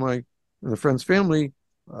earlier with the friend's family,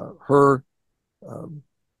 her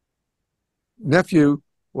nephew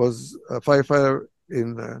was a firefighter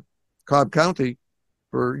in Cobb County,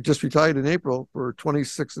 just retired in April, for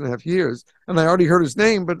 26 and a half years. And I already heard his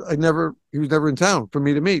name, but he was never in town for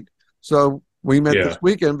me to meet. So we met this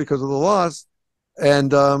weekend because of the loss.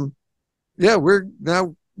 And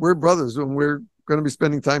we're brothers, and we're going to be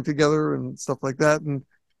spending time together and stuff like that. And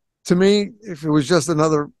to me, if it was just if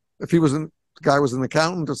the guy was an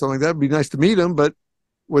accountant or something like that, it'd be nice to meet him, but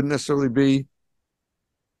wouldn't necessarily be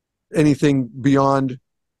anything beyond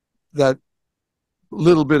that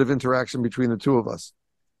little bit of interaction between the two of us.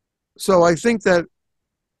 So I think that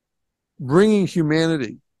bringing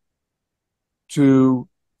humanity to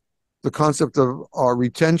the concept of our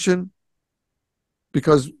retention,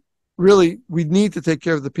 because really we need to take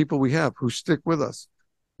care of the people we have who stick with us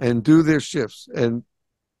and do their shifts and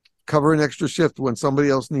cover an extra shift when somebody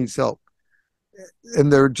else needs help.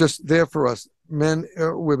 And they're just there for us, men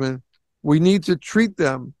or women. We need to treat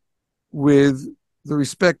them with the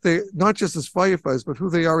respect they, not just as firefighters, but who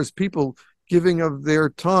they are as people, giving of their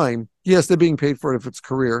time. Yes, they're being paid for it if it's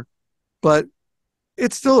career, but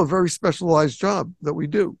it's still a very specialized job that we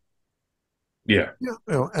do. Yeah.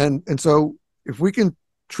 And so if we can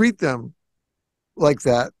treat them like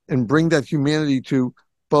that and bring that humanity to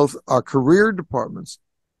both our career departments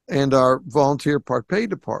and our volunteer part pay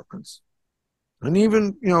departments, and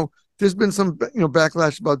even there's been some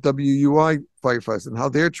backlash about WUI firefighters and how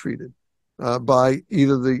they're treated by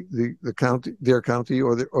either the county, their county,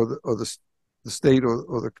 or the state,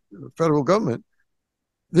 or the federal government.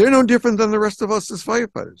 They're no different than the rest of us as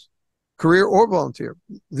firefighters, career or volunteer.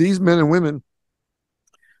 These men and women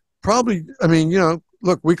probably, I mean,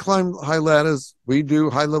 look, we climb high ladders, we do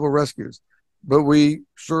high level rescues, but we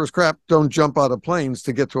sure as crap don't jump out of planes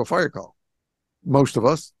to get to a fire call. Most of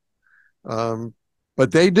us.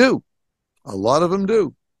 But they do. A lot of them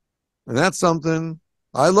do. And that's something.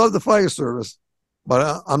 I love the fire service,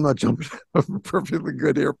 but I'm not jumping out of a perfectly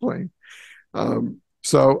good airplane.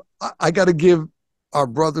 So I got to give our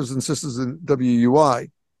brothers and sisters in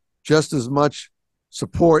WUI just as much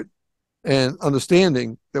support and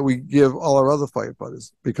understanding that we give all our other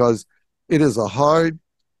firefighters, because it is a hard,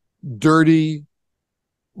 dirty,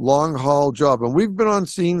 long haul job. And we've been on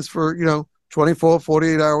scenes for, 24,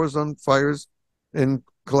 48 hours on fires and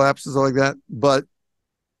collapses like that. But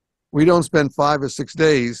we don't spend 5 or 6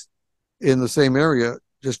 days in the same area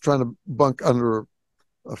just trying to bunk under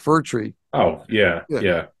a fir tree. Oh, yeah.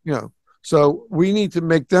 Yeah. So we need to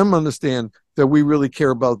make them understand that we really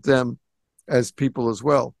care about them as people as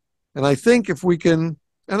well. And I think if we can,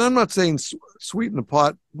 and I'm not saying sweeten the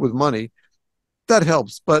pot with money, that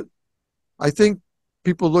helps. But I think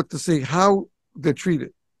people look to see how they're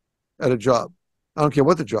treated at a job. I don't care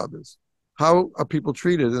what the job is. How are people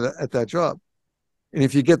treated at that job? And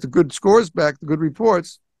if you get the good scores back, the good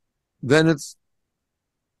reports, then it's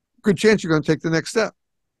a good chance you're going to take the next step.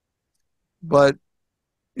 But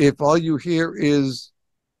if all you hear is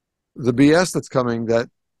the BS that's coming, that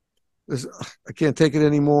I can't take it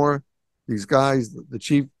anymore. These guys, the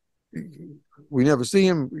chief, we never see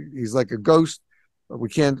him. He's like a ghost. We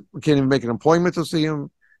can't even make an appointment to see him.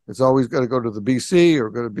 It's always got to go to the BC or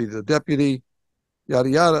going to be the deputy, yada,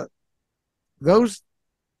 yada. Those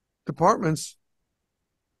departments,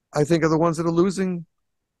 I think, are the ones that are losing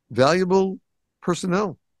valuable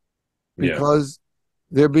personnel because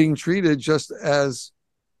they're being treated just as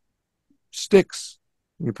sticks.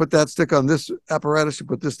 You put that stick on this apparatus, you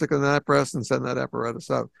put this stick on that apparatus, and send that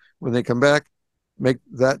apparatus out. When they come back, make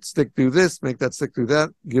that stick do this, make that stick do that,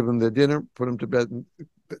 give them their dinner, put them to bed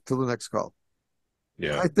till the next call.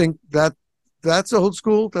 Yeah. I think that's old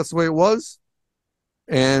school. That's the way it was.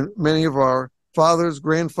 And many of our fathers,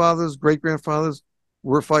 grandfathers, great-grandfathers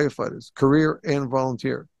were firefighters, career and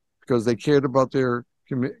volunteer, because they cared about their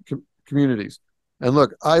communities. And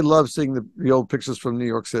look, I love seeing the old pictures from New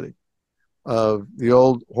York City of the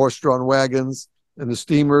old horse-drawn wagons and the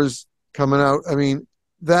steamers coming out. I mean,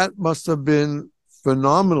 that must have been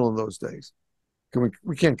phenomenal in those days.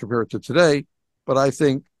 We can't compare it to today, but I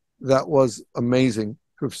think that was amazing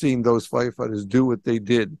to have seen those firefighters do what they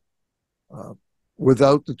did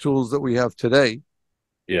without the tools that we have today.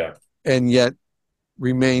 Yeah. And yet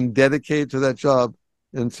remain dedicated to that job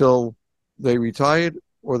until they retired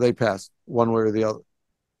or they passed, one way or the other.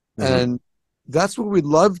 Mm-hmm. And that's what we'd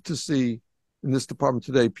love to see in this department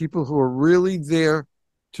today. People who are really there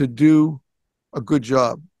to do a good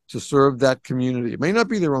job, to serve that community. It may not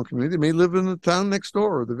be their own community. They may live in the town next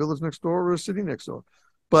door or the village next door or a city next door.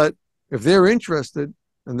 But if they're interested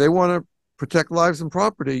and they want to protect lives and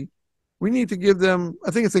property, we need to give them,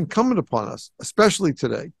 I think it's incumbent upon us, especially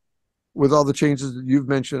today, with all the changes that you've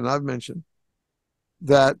mentioned and I've mentioned,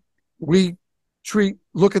 that we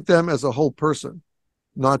look at them as a whole person,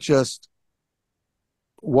 not just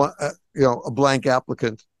one, a blank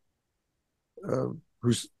applicant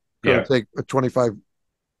who's going to take a 25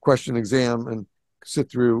 question exam and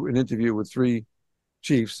sit through an interview with 3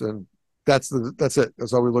 chiefs, and that's it.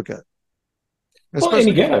 That's all we look at. Well, and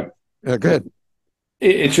again, go ahead.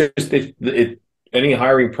 It's just any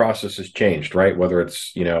hiring process has changed, right? Whether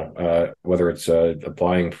it's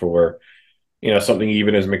applying for something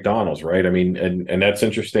even as McDonald's, right? I mean, and that's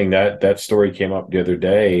interesting. That story came up the other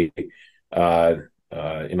day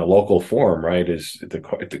in a local forum, right?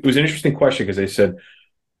 It was an interesting question because they said,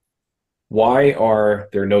 why are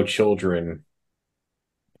there no children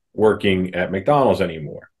working at McDonald's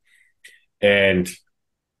anymore? And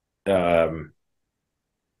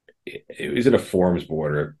it was in a forums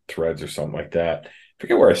board or threads or something like that. I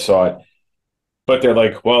forget where I saw it. But they're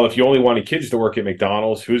like, well, if you only wanted kids to work at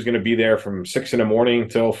McDonald's, who's going to be there from 6 a.m.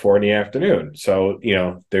 till 4 p.m? So,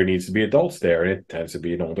 there needs to be adults there, and it tends to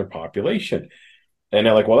be an older population. And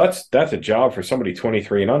they're like, well, that's a job for somebody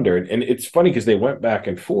 23 and under. And it's funny because they went back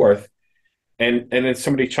and forth. And then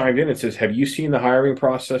somebody chimed in and says, "Have you seen the hiring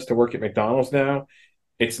process to work at McDonald's now?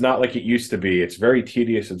 It's not like it used to be. It's very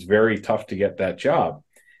tedious. It's very tough to get that job."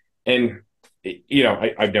 And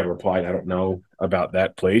I've never applied. I don't know about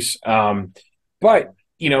that place. But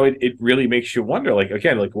it really makes you wonder. Like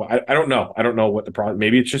again, like I don't know. I don't know what the problem.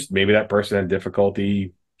 Maybe that person had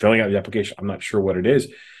difficulty filling out the application. I'm not sure what it is.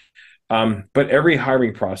 But every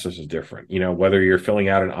hiring process is different. Whether you're filling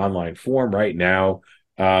out an online form right now,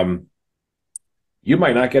 you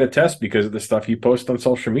might not get a test because of the stuff you post on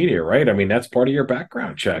social media, right? I mean, that's part of your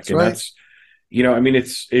background check, That's and right. I mean,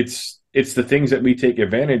 it's the things that we take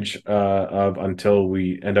advantage of until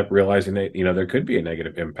we end up realizing that there could be a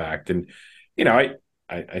negative impact. And you know,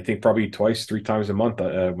 I think probably twice, three times a month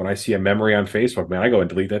when I see a memory on Facebook, man, I go and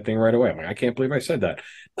delete that thing right away. I'm like, I can't believe I said that.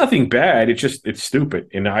 Nothing bad. It's stupid.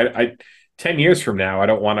 And I 10 years from now, I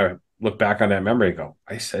don't want to look back on that memory and go,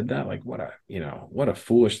 I said that. Like, what a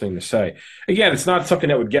foolish thing to say. Again, it's not something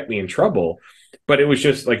that would get me in trouble, but it was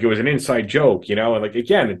just like it was an inside joke, and like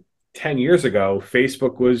again, 10 years ago,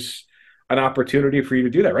 Facebook was an opportunity for you to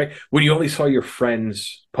do that, right? When you only saw your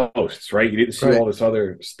friends' posts, right? You didn't see Right. all this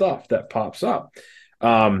other stuff that pops up.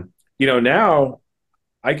 Now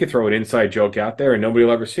I could throw an inside joke out there and nobody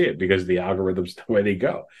will ever see it because the algorithms the way they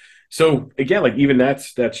go. So again, like even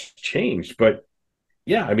that's changed. But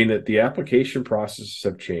yeah, I mean the application processes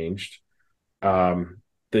have changed.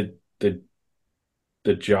 The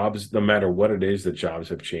the jobs, no matter what it is, the jobs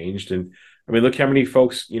have changed. And I mean, look how many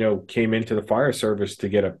folks, came into the fire service to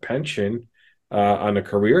get a pension on the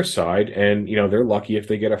career side. And, they're lucky if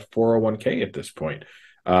they get a 401k at this point.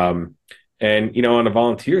 And, on the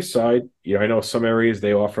volunteer side, I know some areas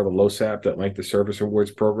they offer the LOSAP, that length of service awards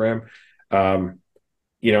program. Some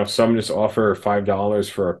just offer $5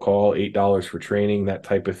 for a call, $8 for training, that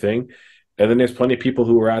type of thing. And then there's plenty of people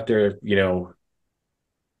who are out there,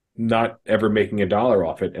 not ever making a dollar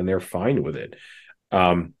off it, and they're fine with it.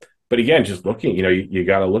 But again, just looking, you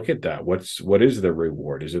got to look at that. What is the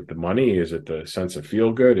reward? Is it the money? Is it the sense of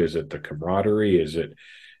feel good? Is it the camaraderie? Is it,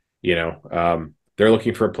 they're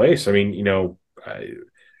looking for a place. I mean,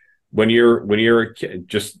 when you're a kid,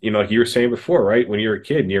 just like you were saying before, right? When you're a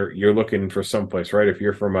kid, and you're looking for someplace, right? If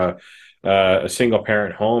you're from a single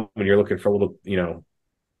parent home and you're looking for a little,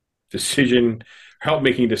 decision help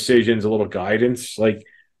making decisions, a little guidance, like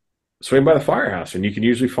swing by the firehouse and you can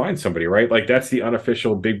usually find somebody, right? Like that's the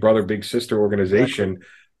unofficial big brother, big sister Exactly. organization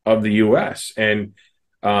of the US. And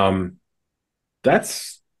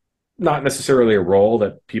that's not necessarily a role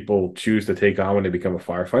that people choose to take on when they become a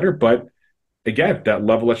firefighter. But again, that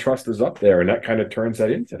level of trust is up there and that kind of turns that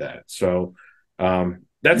into that. So You know,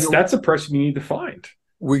 that's a person you need to find.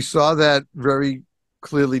 we saw that very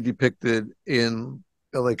clearly depicted in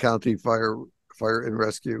LA County Fire and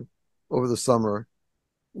Rescue over the summer,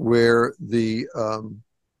 where the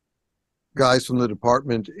guys from the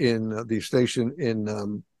department in the station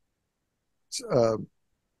in uh,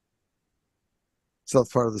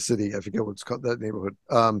 south part of the city, I forget what's called that neighborhood,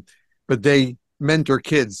 but they mentor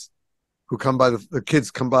kids who come by. The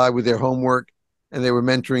kids come by with their homework, and they were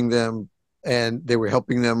mentoring them, and they were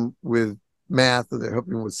helping them with math, and they're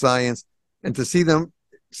helping them with science. And to see them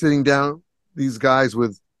sitting down, these guys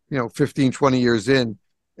with 15, 20 years in,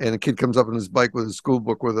 and a kid comes up on his bike with his school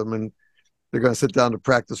book with him, and they're going to sit down to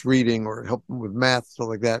practice reading or help them with math, stuff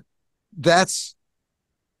like that. That's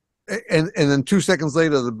and then 2 seconds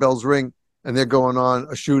later, the bells ring, and they're going on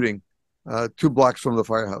a shooting 2 blocks from the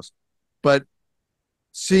firehouse. But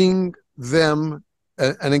seeing them,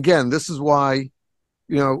 and again, this is why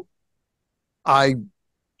I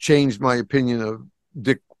changed my opinion of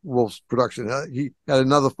Dick Wolf's production. He had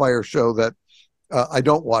another fire show that I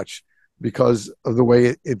don't watch because of the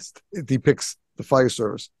way it depicts the fire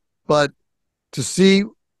service. But to see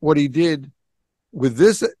what he did with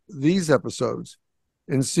these episodes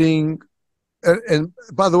and seeing, and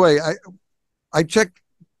by the way, I checked,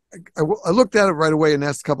 I looked at it right away and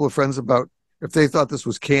asked a couple of friends about if they thought this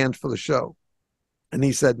was canned for the show, and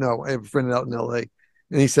he said no. I have a friend out in L.A.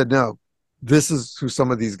 and he said no. This is who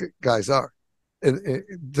some of these guys are, and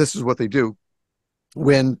this is what they do.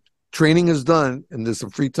 When training is done and there's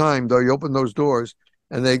some free time, though, you open those doors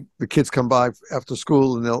and the kids come by after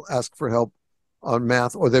school and they'll ask for help on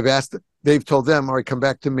math, or they've told them, all right, come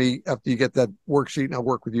back to me after you get that worksheet and I'll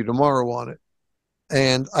work with you tomorrow on it.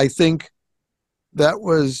 And I think that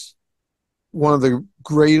was one of the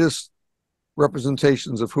greatest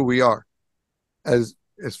representations of who we are as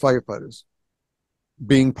firefighters,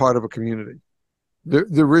 being part of a community.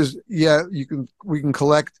 There is, yeah, we can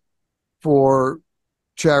collect for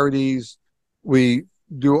charities, we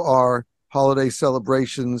do our holiday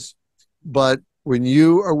celebrations, but when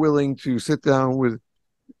you are willing to sit down with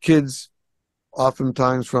kids,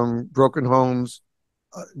 oftentimes from broken homes,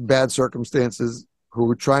 bad circumstances, who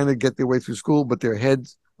are trying to get their way through school, but their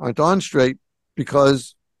heads aren't on straight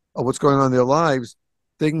because of what's going on in their lives,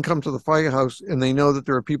 they can come to the firehouse and they know that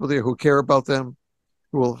there are people there who care about them,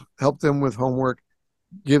 who will help them with homework,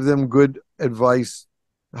 give them good advice,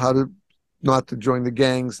 how to not to join the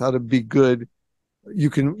gangs, how to be good. You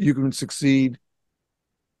can succeed,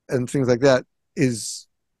 and things like that is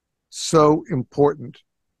so important.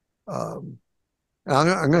 I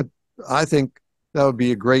think that would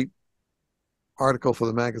be a great article for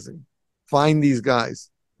the magazine. Find these guys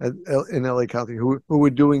in LA County who were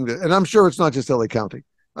doing this, and I'm sure it's not just LA County.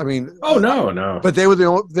 I mean, Oh no. but they were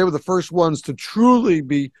the first ones to truly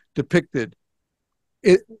be depicted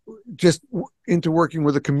it just into working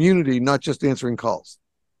with the community, not just answering calls.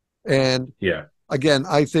 And yeah, again,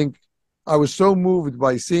 I think I was so moved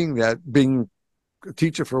by seeing that, being a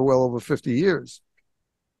teacher for well over 50 years.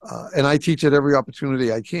 And I teach at every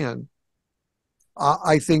opportunity I can.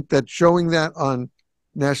 I think that showing that on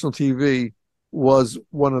national TV was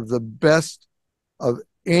one of the best of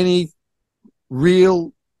any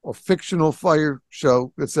real or fictional fire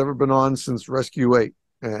show that's ever been on since Rescue 8.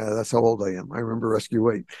 That's how old I am. I remember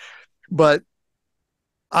Rescue 8. But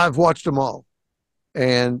I've watched them all,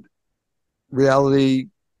 and reality,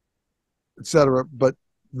 etc. But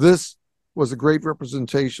this was a great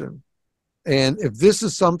representation. And if this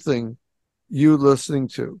is something you listening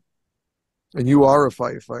to, and you are a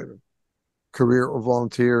firefighter, career or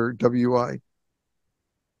volunteer, WI,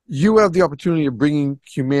 you have the opportunity of bringing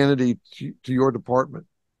humanity to your department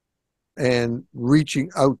and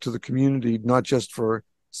reaching out to the community, not just for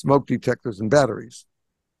smoke detectors and batteries,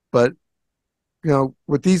 but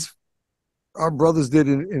what our brothers did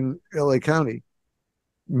in LA County,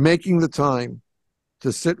 making the time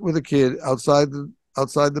to sit with a kid outside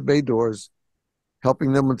the bay doors,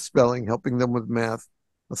 helping them with spelling, helping them with math,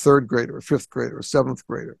 a third grader, a fifth grader, a seventh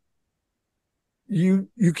grader. You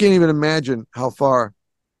can't even imagine how far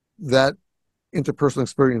that interpersonal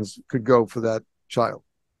experience could go for that child.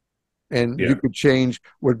 And you could change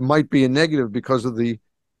what might be a negative because of the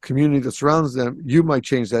community that surrounds them. You might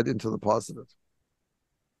change that into the positive.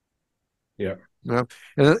 Yeah.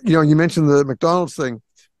 And you mentioned the McDonald's thing.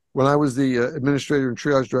 When I was the administrator and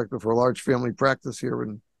triage director for a large family practice here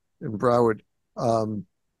in Broward,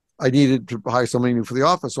 I needed to hire somebody new for the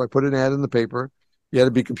office. So I put an ad in the paper. You had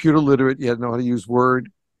to be computer literate. You had to know how to use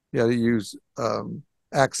Word. You had to use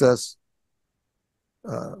Access.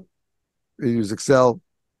 You use Excel.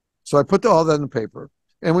 So I put all that in the paper.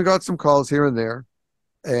 And we got some calls here and there.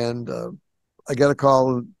 And I got a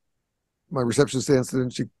call, and my receptionist answered,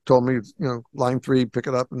 and she told me, line 3, pick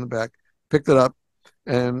it up in the back. Picked it up.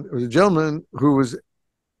 And it was a gentleman who was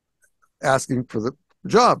asking for the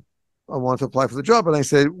job. I wanted to apply for the job. And I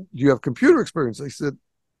said, do you have computer experience? He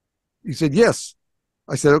said, yes.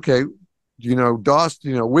 I said, okay, do you know DOS? Do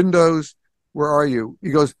you know Windows? Where are you?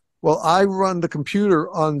 He goes, well, I run the computer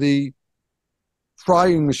on the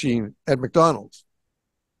frying machine at McDonald's.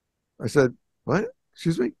 I said, what?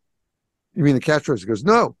 Excuse me? You mean the cash register? He goes,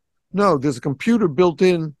 no, there's a computer built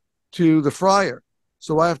in to the fryer.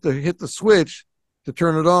 So I have to hit the switch to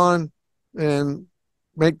turn it on and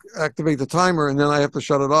activate the timer, and then I have to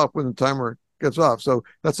shut it off when the timer gets off. So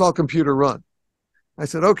that's all computer run. I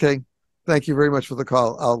said, okay, thank you very much for the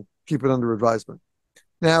call. I'll keep it under advisement.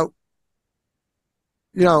 Now,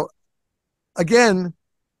 again,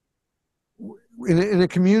 in a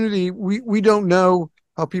community, we don't know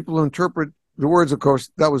how people interpret the words. Of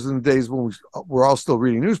course, that was in the days when we were all still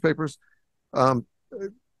reading newspapers,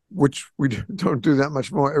 which we don't do that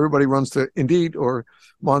much more. Everybody runs to Indeed or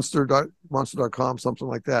monster.com, something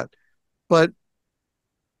like that. But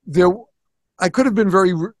I could have been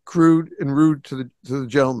very crude and rude to the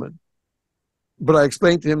gentleman, but I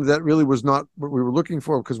explained to him that really was not what we were looking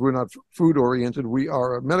for, because we're not food oriented. We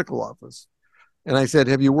are a medical office. And I said,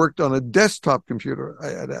 have you worked on a desktop computer?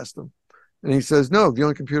 I had asked him. And he says, no, the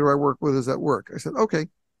only computer I work with is at work. I said, okay,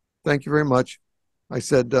 thank you very much. I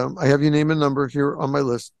said, I have your name and number here on my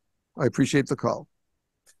list. I appreciate the call.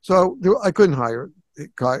 So I couldn't hire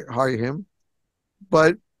him,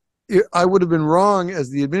 but I would have been wrong as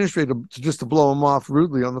the administrator to blow him off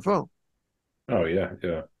rudely on the phone. Oh, yeah.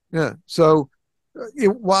 Yeah. So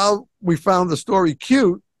while we found the story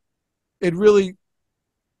cute, it really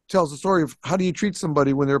tells the story of how do you treat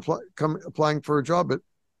somebody when they're applying for a job at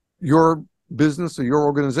your business or your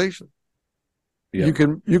organization. Yeah. You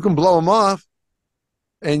can blow them off,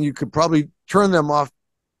 and you could probably turn them off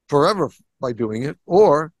forever by doing it,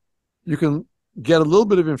 or you can get a little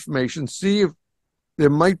bit of information, see if there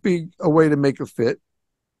might be a way to make a fit.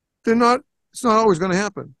 They're not. It's not always going to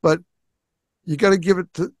happen, but you got to give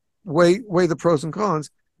it to weigh the pros and cons,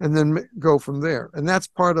 and then go from there. And that's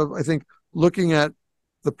part of, I think, looking at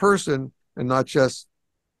the person and not just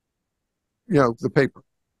the paper.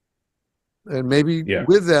 And maybe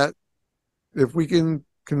with that, if we can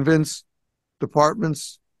convince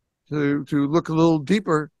departments to look a little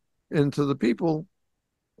deeper into the people,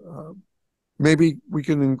 maybe we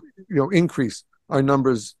can increase our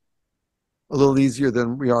numbers a little easier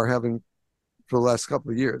than we are having for the last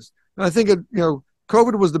couple of years. And I think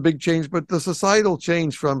COVID was the big change, but the societal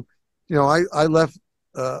change from I left,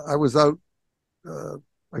 I was out,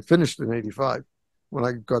 I finished in '85 when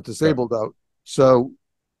I got disabled out. So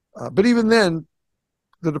but even then,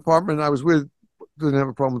 the department I was with didn't have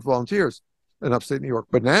a problem with volunteers in upstate New York.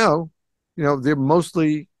 But now, they're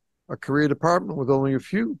mostly a career department with only a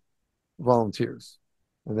few volunteers.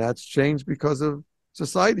 And that's changed because of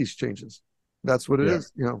society's changes. That's what it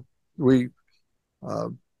is. We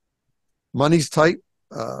money's tight.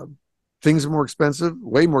 Things are more expensive,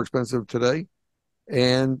 way more expensive today.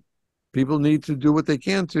 And people need to do what they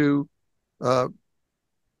can to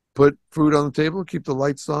put food on the table, keep the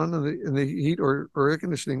lights on and the heat or air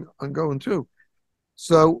conditioning on going too.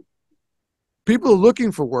 So people are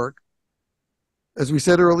looking for work. As we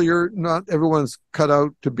said earlier, not everyone's cut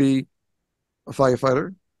out to be a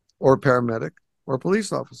firefighter or a paramedic or a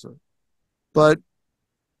police officer. But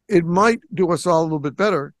it might do us all a little bit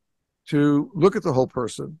better to look at the whole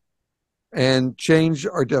person and change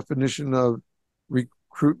our definition of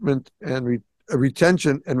recruitment and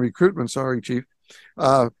retention and recruitment. Sorry, Chief.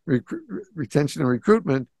 Retention and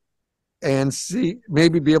recruitment, and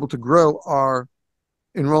maybe be able to grow our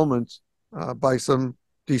enrollment by some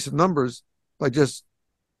decent numbers by just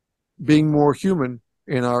being more human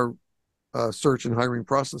in our search and hiring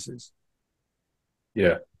processes.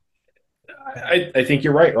 Yeah, I think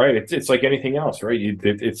you're right. Right, it's like anything else, right?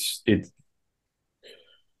 It's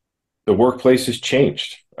the workplace has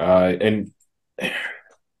changed, and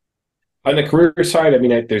on the career side, I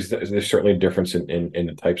mean, there's certainly a difference in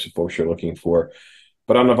the types of folks you're looking for.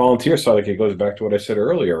 But on the volunteer side, like, it goes back to what I said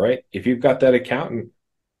earlier, right? If you've got that accountant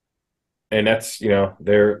and that's,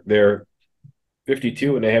 they're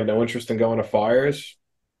 52 and they have no interest in going to fires,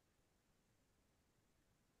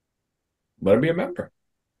 let them be a member.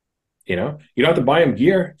 You don't have to buy them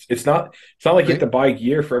gear. It's not like you have to buy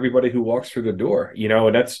gear for everybody who walks through the door,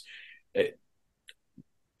 and that's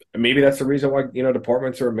maybe that's the reason why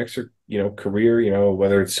departments are a mix of career,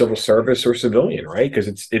 whether it's civil service or civilian, right? Because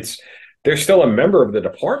it's they're still a member of the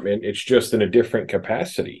department. It's just in a different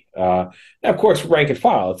capacity. Now, of course, rank and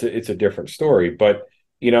file, it's a different story. But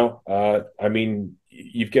I mean,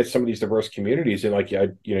 you get some of these diverse communities, and like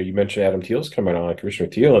you mentioned Adam Thiel's coming on, Commissioner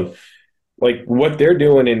Thiel, and like what they're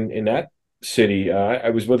doing in that city. I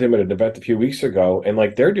was with him at an event a few weeks ago, and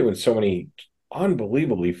like they're doing so many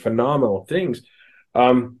unbelievably phenomenal things.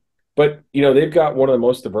 But they've got one of the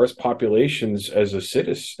most diverse populations as a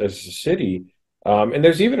city, and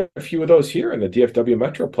there's even a few of those here in the DFW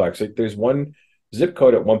Metroplex. Like, there's one zip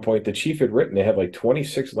code at one point the chief had written. They have like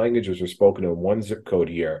 26 languages are spoken in one zip code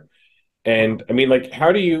here, and I mean, like,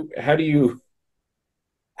 how do you have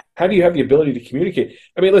the ability to communicate?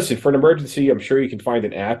 I mean, listen, for an emergency, I'm sure you can find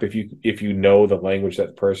an app if you know the language that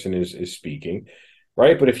the person is speaking,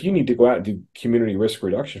 right? But if you need to go out and do community risk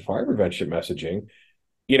reduction, fire prevention messaging,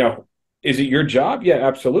 is it your job? Yeah,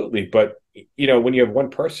 absolutely. But, when you have one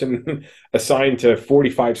person assigned to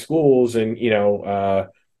 45 schools and,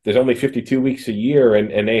 there's only 52 weeks a year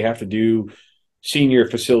and they have to do senior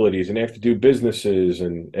facilities and they have to do businesses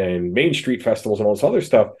and Main Street festivals and all this other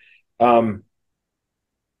stuff.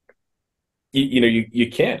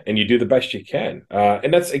 You can't, and you do the best you can.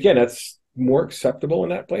 And that's more acceptable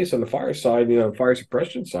in that place. On the fire side, fire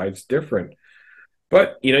suppression side, it's different.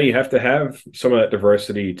 But, you have to have some of that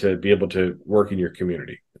diversity to be able to work in your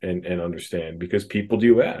community and understand, because people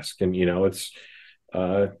do ask. And, it's,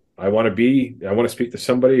 I want to speak to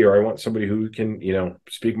somebody, or I want somebody who can,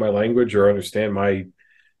 speak my language or understand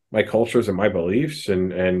my cultures and my beliefs.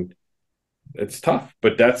 And it's tough,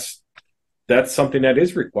 but that's something that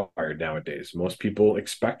is required nowadays. Most people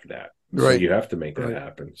expect that. Right. So you have to make that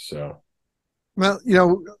happen. So, well,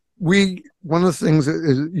 one of the things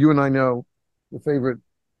is, you and I know, the favorite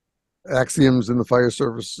axioms in the fire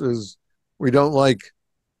service is we don't like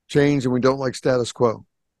change and we don't like status quo.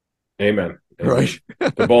 Amen. Right.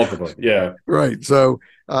 The both of them. Yeah. Right. So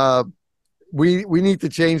we need to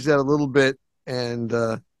change that a little bit and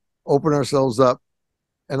open ourselves up.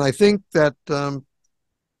 And I think that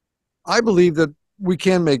I believe that we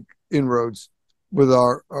can make inroads with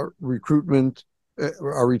our recruitment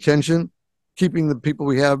our retention, keeping the people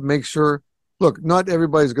we have, make sure, look, not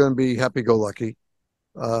everybody's going to be happy-go-lucky,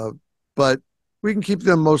 but we can keep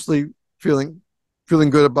them mostly feeling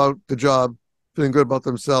good about the job, feeling good about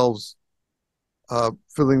themselves,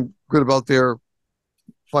 feeling good about their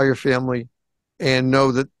fire family, and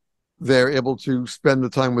know that they're able to spend the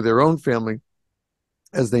time with their own family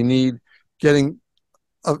as they need, getting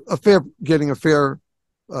a fair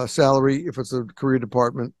salary if it's a career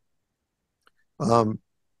department.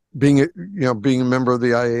 Being a member of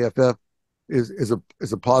the IAFF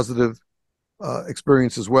is a positive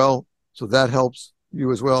experience as well. So that helps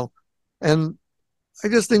you as well. And I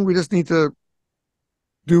just think we just need to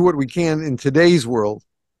do what we can in today's world,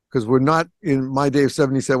 because we're not in my day of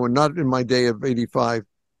 77. We're not in my day of 85.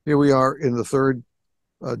 Here we are in the third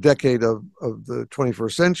decade of the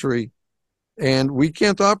 21st century, and we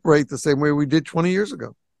can't operate the same way we did 20 years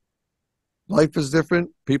ago. Life is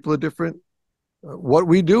different. People are different. What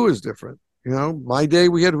we do is different. My day,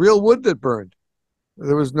 we had real wood that burned.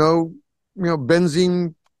 There was no,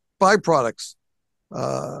 benzene byproducts,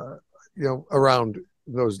 around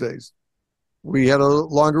those days. We had a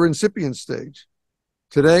longer incipient stage.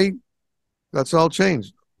 Today, that's all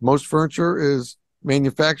changed. Most furniture is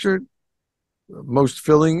manufactured. Most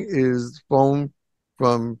filling is foam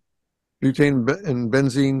from butane and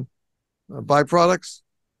benzene byproducts.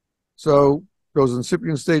 So those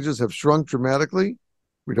incipient stages have shrunk dramatically.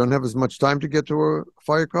 We don't have as much time to get to a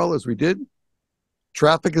fire call as we did.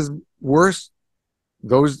 Traffic is worse.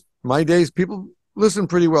 My days, people listened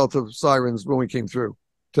pretty well to sirens when we came through.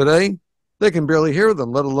 Today, they can barely hear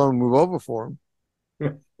them, let alone move over for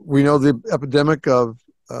them. We know the epidemic of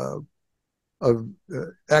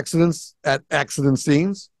accidents at accident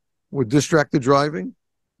scenes with distracted driving,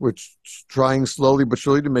 which trying slowly but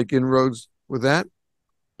surely to make inroads with that.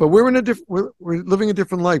 But we're living a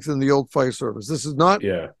different life than the old fire service. This is not,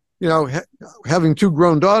 having two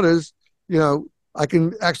grown daughters, I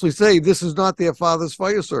can actually say this is not their father's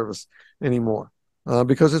fire service anymore,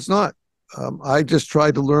 because it's not. I just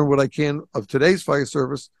tried to learn what I can of today's fire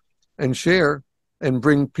service and share and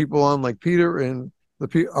bring people on like Peter and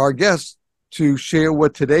our guests to share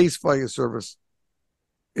what today's fire service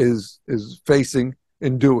is facing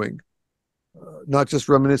and doing, not just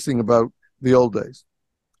reminiscing about the old days.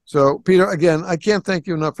 So, Peter, again, I can't thank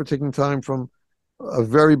you enough for taking time from a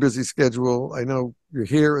very busy schedule. I know you're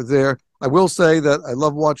here or there. I will say that I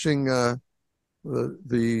love watching the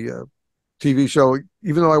TV show,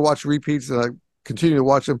 even though I watch repeats and I continue to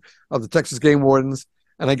watch them, of the Texas Game Wardens,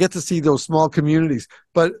 and I get to see those small communities.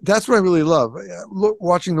 But that's what I really love.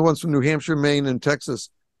 Watching the ones from New Hampshire, Maine, and Texas,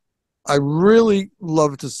 I really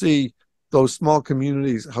love to see those small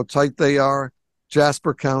communities, how tight they are.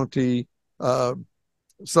 Jasper County,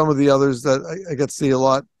 some of the others that I get to see a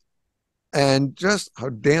lot, and just how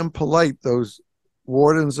damn polite those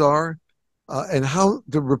wardens are, and how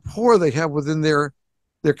the rapport they have within their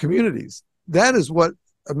communities. That is what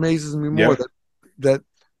amazes me more, that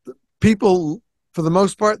people, for the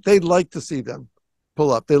most part, they like to see them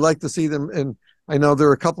pull up. They like to see them. And I know there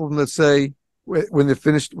are a couple of them that say, when they're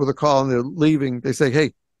finished with a call and they're leaving, they say,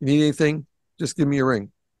 "Hey, you need anything? Just give me a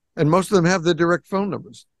ring." And most of them have their direct phone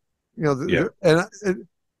numbers. And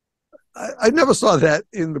I never saw that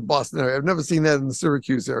in the Boston area. I've never seen that in the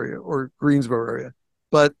Syracuse area or Greensboro area.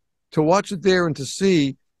 But to watch it there and to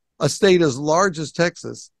see a state as large as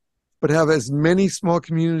Texas, but have as many small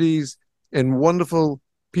communities and wonderful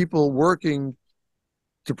people working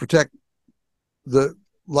to protect the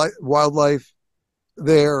wildlife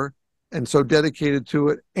there, and so dedicated to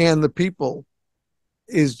it, and the people,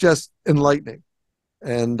 is just enlightening.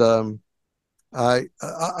 And I'm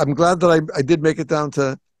glad that I did make it down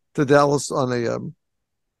to Dallas on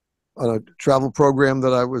a travel program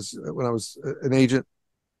that I was when I was an agent,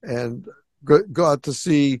 and got to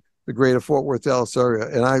see the greater Fort Worth, Dallas area,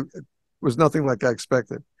 and it was nothing like I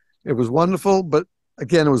expected. It was wonderful, but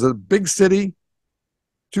again, it was a big city,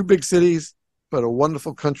 two big cities, but a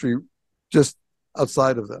wonderful country just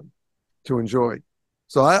outside of them to enjoy.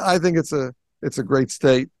 So I think it's a great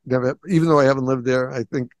state. Even though I haven't lived there, I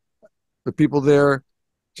think the people there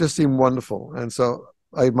just seem wonderful, and so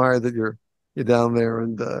I admire that you're down there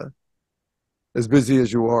and as busy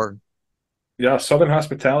as you are. Yeah, Southern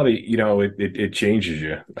hospitality, it changes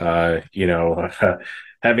you.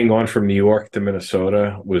 Having gone from New York to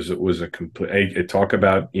Minnesota was a complete. Talk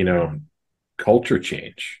about culture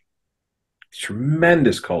change,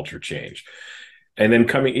 tremendous culture change, and then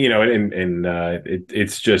coming,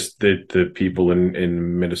 it's just that the people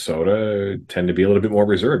in Minnesota tend to be a little bit more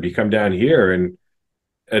reserved. You come down here and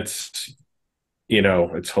it's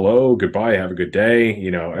it's hello, goodbye, have a good day.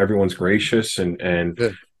 Everyone's gracious and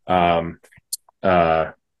Yeah, um,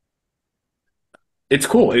 uh, it's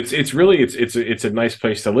cool. It's really it's a nice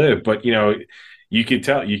place to live. But you can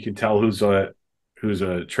tell who's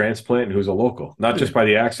a transplant and who's a local, not yeah, just by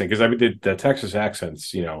the accent. Because I mean the Texas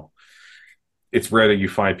accents, it's rare that you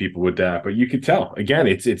find people with that, but you could tell. Again,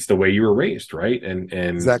 it's the way you were raised, right?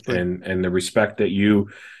 exactly. And the respect that you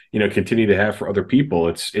continue to have for other people.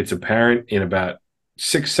 It's apparent in about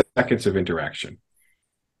 6 seconds of interaction.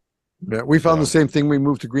 Yeah, we found the So same thing. We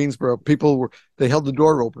moved to Greensboro. They held the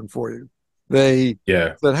door open for you. They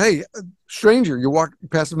yeah, said, "Hey, stranger, you walk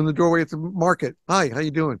past them in the doorway at the market. Hi, how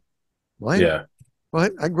you doing?" What? yeah,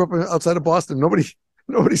 What? I grew up outside of Boston.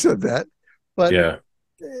 Nobody said that. But yeah.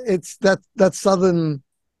 it's that Southern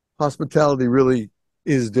hospitality really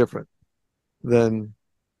is different than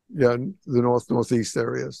the Northeast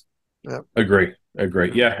areas. Yeah. Agree.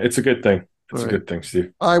 Yeah, it's a good thing. All It's a right. good thing,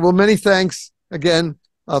 Steve. All right. Well, many thanks again,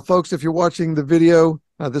 folks. If you're watching the video,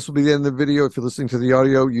 this will be the end of the video. If you're listening to the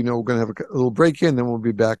audio, we're going to have a little break here, and then we'll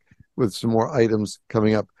be back with some more items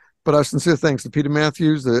coming up. But our sincere thanks to Peter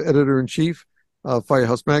Matthews, the editor-in-chief of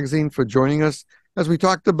Firehouse Magazine, for joining us as we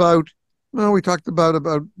talked about. Well, we talked about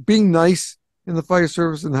being nice in the fire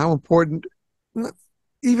service and how important,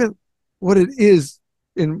 even what it is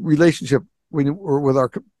in relationship with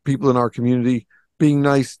our people in our community. Being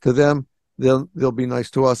nice to them, they'll be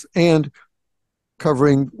nice to us, and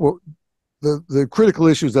covering the critical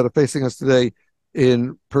issues that are facing us today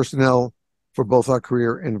in personnel for both our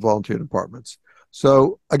career and volunteer departments.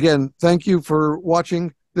 So again, thank you for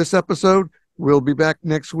watching this episode. We'll be back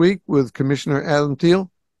next week with Commissioner Adam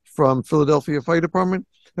Thiel from Philadelphia Fire Department.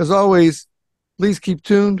 As always, please keep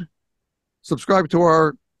tuned. Subscribe to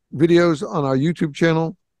our videos on our YouTube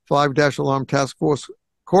channel, 5-Alarm Task Force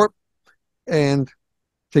Corp, and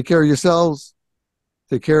take care of yourselves.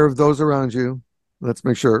 Take care of those around you. Let's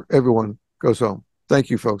make sure everyone goes home. Thank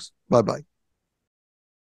you, folks. Bye-bye.